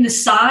 in the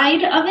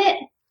side of it,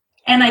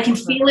 and I can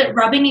feel it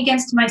rubbing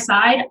against my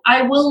side.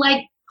 I will,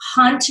 like,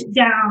 hunt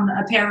down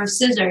a pair of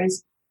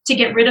scissors to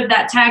get rid of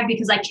that tag,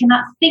 because I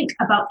cannot think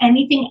about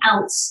anything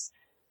else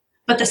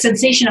but the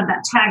sensation of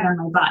that tag on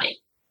my body.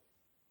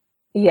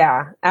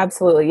 Yeah,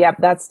 absolutely. Yep.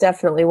 That's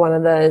definitely one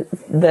of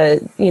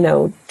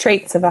the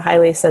traits of a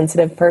highly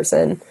sensitive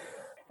person.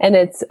 And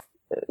it's,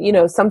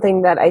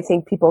 something that I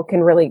think people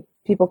can really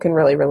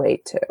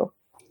relate to.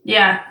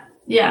 Yeah.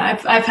 Yeah.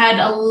 I've had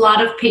a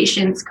lot of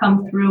patients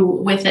come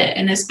through with it.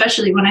 And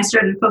especially when I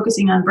started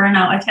focusing on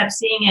burnout, I kept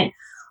seeing it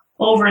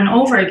over and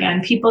over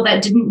again. People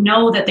that didn't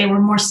know that they were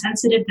more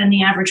sensitive than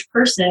the average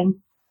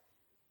person,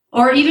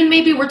 or even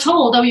maybe were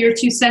told, oh, you're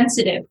too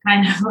sensitive,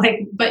 kind of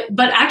like, but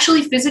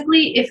actually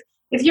physically,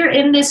 if you're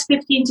in this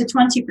 15 to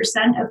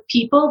 20% of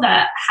people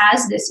that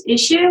has this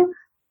issue,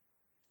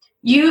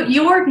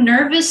 your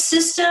nervous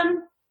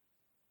system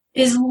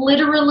is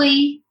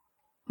literally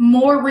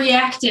more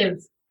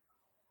reactive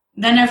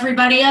than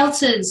everybody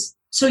else's.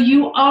 So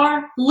you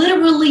are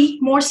literally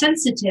more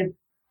sensitive.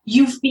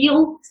 You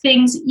feel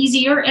things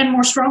easier and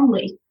more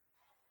strongly.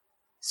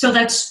 So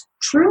that's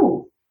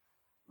true,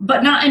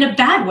 but not in a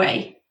bad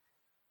way.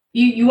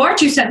 you are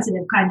too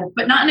sensitive, kind of,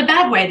 but not in a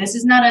bad way. This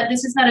is not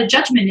a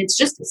judgment. It's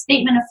just a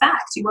statement of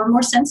facts. You are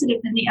more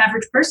sensitive than the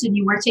average person.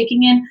 You are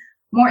taking in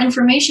more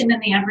information than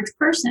the average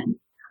person.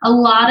 A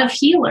lot of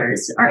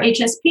healers are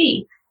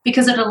HSP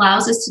because it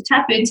allows us to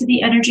tap into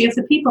the energy of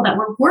the people that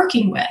we're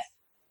working with.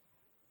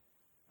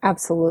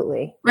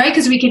 Absolutely. Right?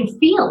 Because we can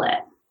feel it.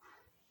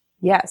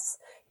 Yes.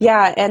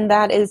 Yeah. And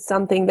that is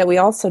something that we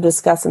also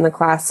discuss in the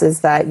class,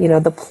 is that,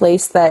 the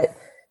place that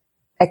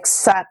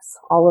accepts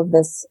all of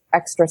this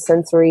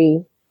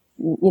extrasensory,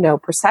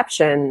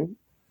 perception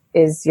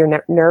is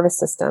your nervous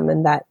system.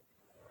 And that,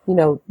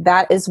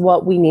 that is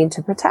what we need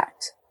to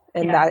protect.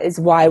 And that is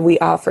why we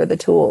offer the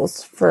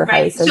tools for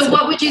highly sensitive. So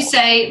what would you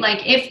say, like,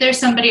 if there's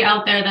somebody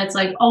out there that's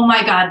like, oh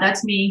my God,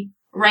 that's me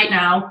right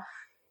now,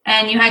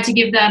 and you had to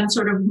give them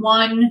sort of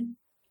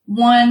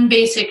one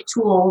basic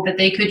tool that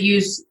they could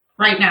use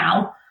right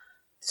now,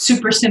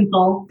 super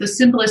simple, the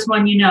simplest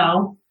one,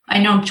 I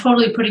know I'm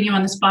totally putting you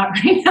on the spot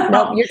right now.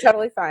 No, you're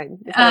totally fine.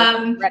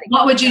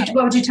 What would you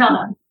tell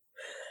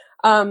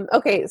them?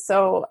 Okay,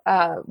 so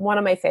one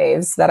of my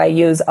faves that I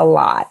use a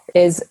lot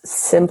is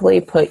simply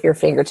put your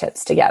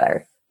fingertips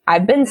together.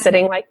 I've been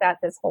sitting like that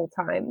this whole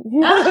time,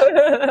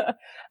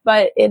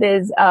 but it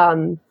is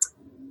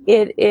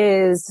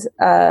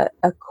a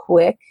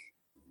quick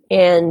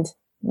and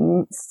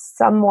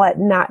somewhat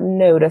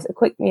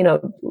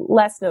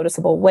less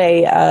noticeable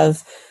way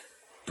of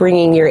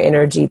bringing your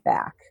energy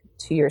back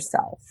to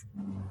yourself.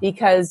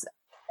 Because,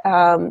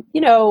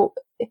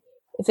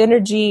 if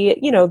energy,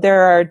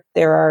 there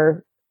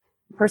are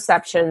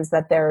perceptions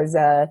that there's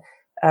a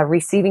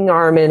receiving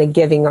arm and a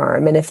giving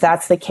arm. And if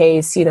that's the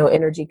case,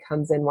 energy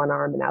comes in one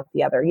arm and out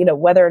the other.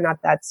 Whether or not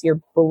that's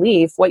your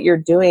belief, what you're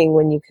doing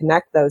when you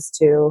connect those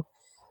two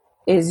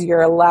is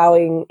you're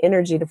allowing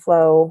energy to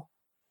flow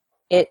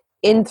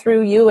in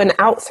through you and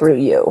out through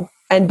you,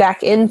 and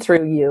back in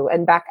through you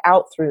and back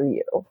out through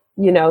you.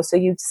 So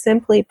you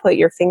simply put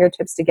your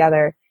fingertips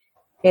together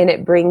and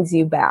it brings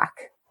you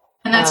back.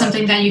 And that's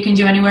something that you can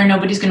do anywhere.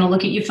 Nobody's going to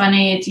look at you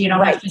funny. You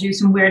don't have to do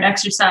some weird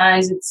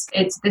exercise.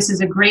 This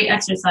is a great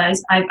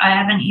exercise. I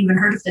haven't even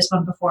heard of this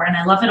one before, and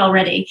I love it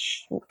already.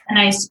 And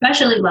I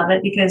especially love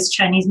it because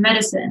Chinese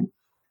medicine,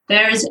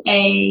 there's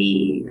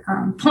a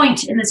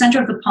point in the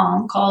center of the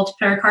palm called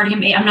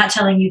pericardium 8. I'm not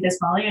telling you this,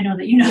 Molly. I know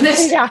that you know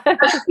this. Yeah.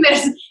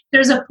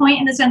 There's a point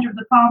in the center of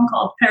the palm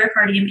called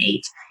pericardium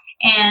 8.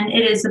 And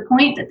it is the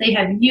point that they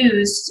have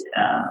used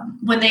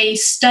when they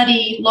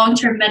study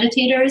long-term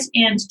meditators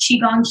and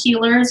Qigong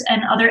healers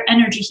and other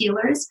energy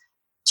healers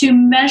to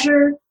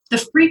measure the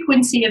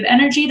frequency of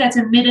energy that's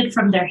emitted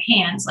from their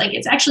hands. Like,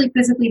 it's actually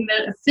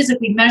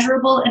physically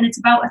measurable, and it's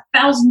about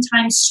 1,000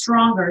 times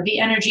stronger, the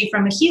energy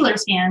from a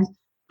healer's hand,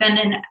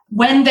 than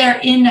when they're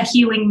in a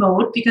healing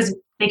mode, because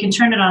they can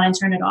turn it on and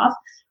turn it off.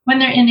 When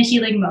they're in a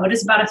healing mode,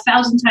 it's about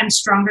 1,000 times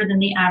stronger than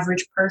the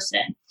average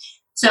person.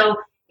 So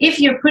if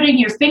you're putting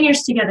your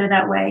fingers together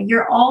that way,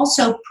 you're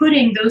also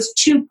putting those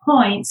 2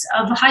 points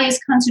of the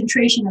highest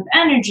concentration of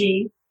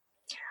energy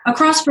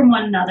across from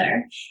one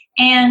another.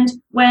 And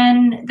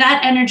when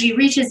that energy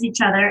reaches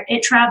each other,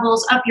 it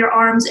travels up your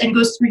arms and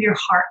goes through your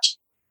heart.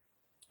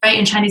 Right,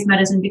 in Chinese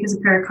medicine, because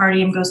the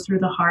pericardium goes through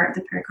the heart,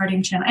 the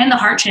pericardium channel, and the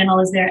heart channel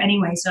is there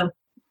anyway. So,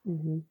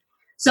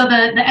 so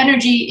the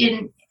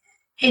energy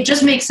it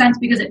just makes sense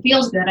because it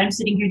feels good. I'm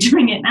sitting here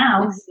doing it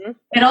now. Mm-hmm.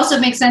 It also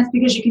makes sense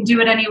because you can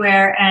do it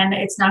anywhere, and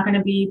it's not going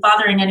to be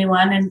bothering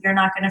anyone, and you're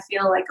not going to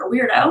feel like a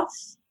weirdo.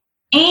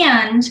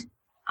 And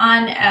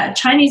on a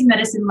Chinese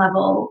medicine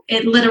level,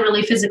 it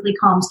literally physically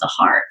calms the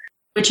heart,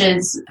 which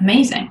is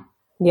amazing.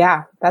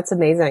 Yeah, that's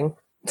amazing.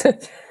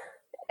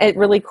 It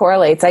really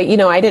correlates. I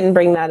didn't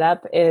bring that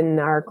up in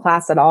our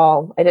class at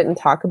all. I didn't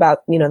talk about,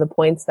 the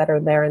points that are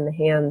there in the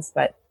hands,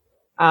 but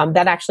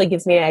that actually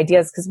gives me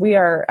ideas, because we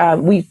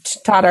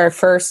taught our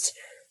first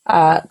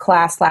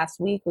class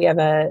last week. We have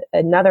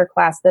another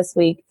class this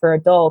week for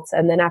adults.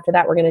 And then after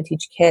that, we're going to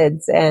teach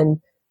kids. And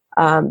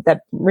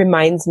that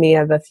reminds me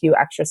of a few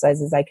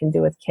exercises I can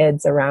do with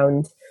kids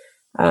around,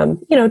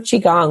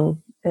 Qigong.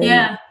 And,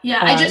 yeah.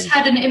 I just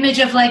had an image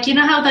of, like,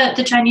 how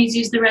the Chinese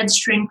use the red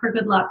string for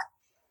good luck.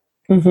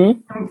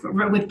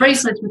 Mm-hmm. With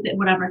bracelets, with it,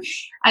 whatever.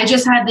 I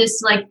just had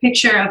this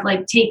picture of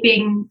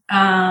taping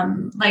a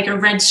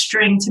red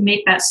string to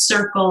make that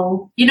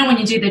circle. When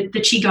you do the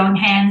Qigong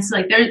hands,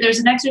 there's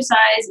an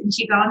exercise in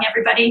Qigong,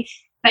 everybody,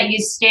 that you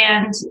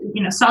stand,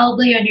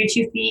 solidly on your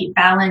 2 feet,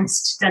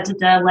 balanced,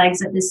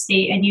 legs at this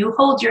state, and you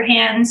hold your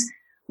hands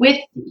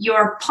with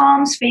your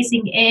palms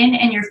facing in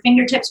and your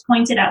fingertips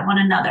pointed at one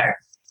another.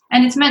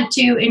 And it's meant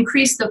to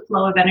increase the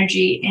flow of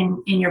energy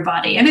in your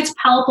body. And it's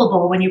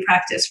palpable when you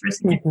practice for a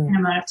significant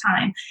amount of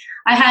time.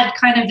 I had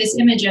kind of this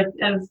image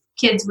of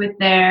kids with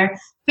their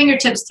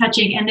fingertips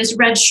touching and this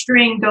red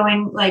string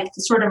going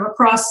sort of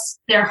across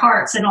their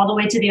hearts and all the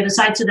way to the other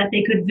side, so that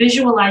they could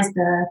visualize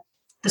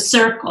the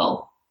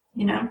circle,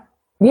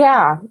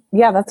 Yeah,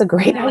 that's a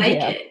great idea.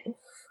 Like it.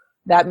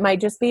 That might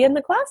just be in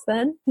the class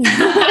then.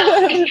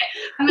 I'm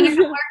going to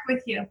come work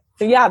with you.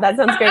 Yeah, that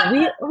sounds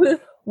great.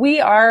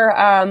 We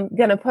are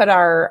going to put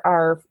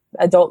our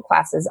adult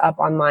classes up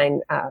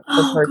online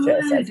for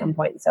purchase good. at some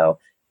point. So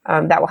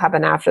that will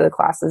happen after the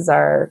classes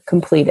are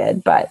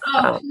completed. But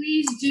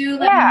please do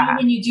let me know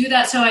when you do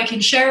that so I can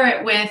share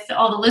it with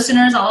all the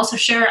listeners. I'll also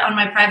share it on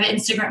my private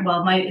Instagram.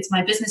 Well, it's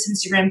my business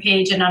Instagram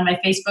page, and on my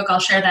Facebook, I'll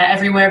share that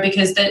everywhere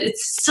because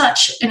it's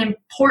such an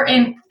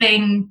important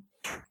thing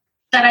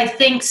that I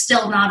think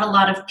still not a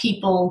lot of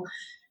people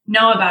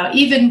know about.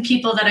 Even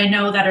people that I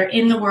know that are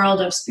in the world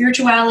of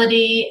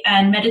spirituality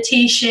and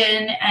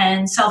meditation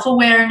and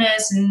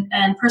self-awareness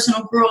and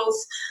personal growth.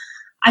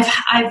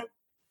 I've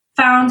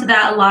found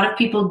that a lot of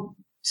people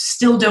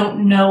still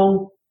don't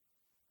know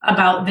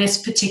about this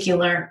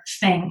particular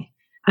thing.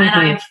 Mm-hmm. And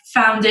I've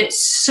found it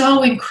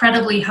so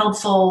incredibly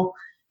helpful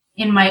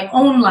in my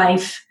own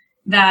life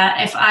that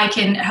if I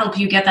can help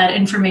you get that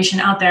information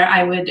out there,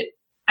 I would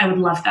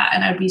love that.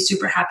 And I'd be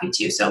super happy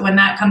to. So when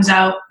that comes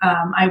out,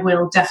 I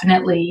will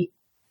definitely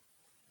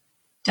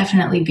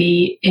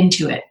be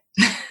into it.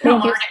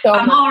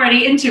 I'm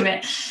already into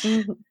it.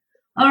 Mm-hmm.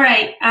 All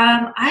right.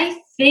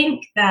 I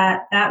think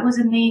that was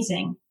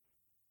amazing.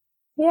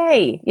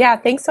 Yay. Yeah.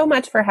 Thanks so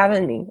much for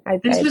having me.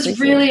 This was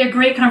really a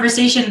great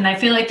conversation. And I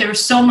feel like there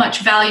was so much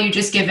value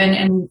just given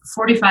in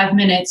 45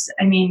 minutes.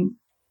 I mean,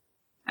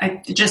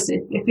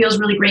 it feels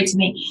really great to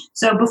me.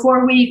 So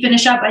before we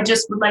finish up, I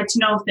just would like to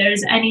know if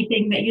there's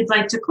anything that you'd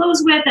like to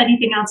close with,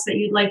 anything else that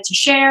you'd like to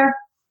share.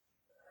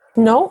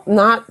 No,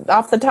 not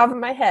off the top of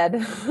my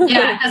head.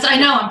 Yeah, as I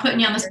know, I'm putting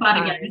you on the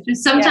spot again.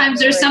 Sometimes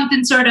there's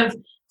something sort of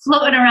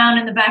floating around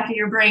in the back of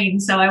your brain.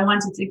 So I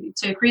wanted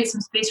to create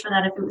some space for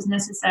that if it was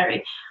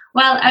necessary.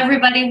 Well,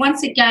 everybody,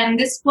 once again,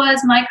 this was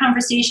my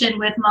conversation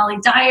with Molly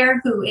Dyer,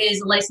 who is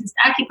a licensed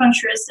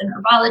acupuncturist and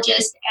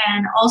herbologist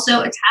and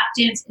also a tap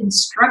dance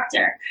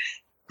instructor.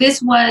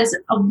 This was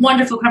a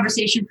wonderful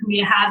conversation for me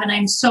to have, and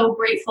I'm so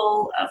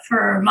grateful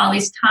for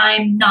Molly's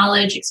time,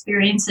 knowledge,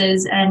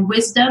 experiences, and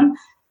wisdom.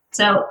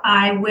 So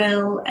I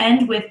will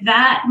end with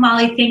that.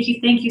 Molly, thank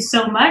you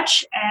so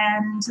much,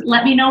 and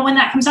let me know when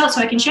that comes out so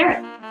I can share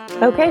it.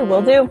 Okay,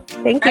 will do.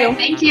 Thank you. Right,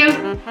 thank you.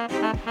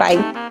 Bye.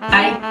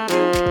 Bye.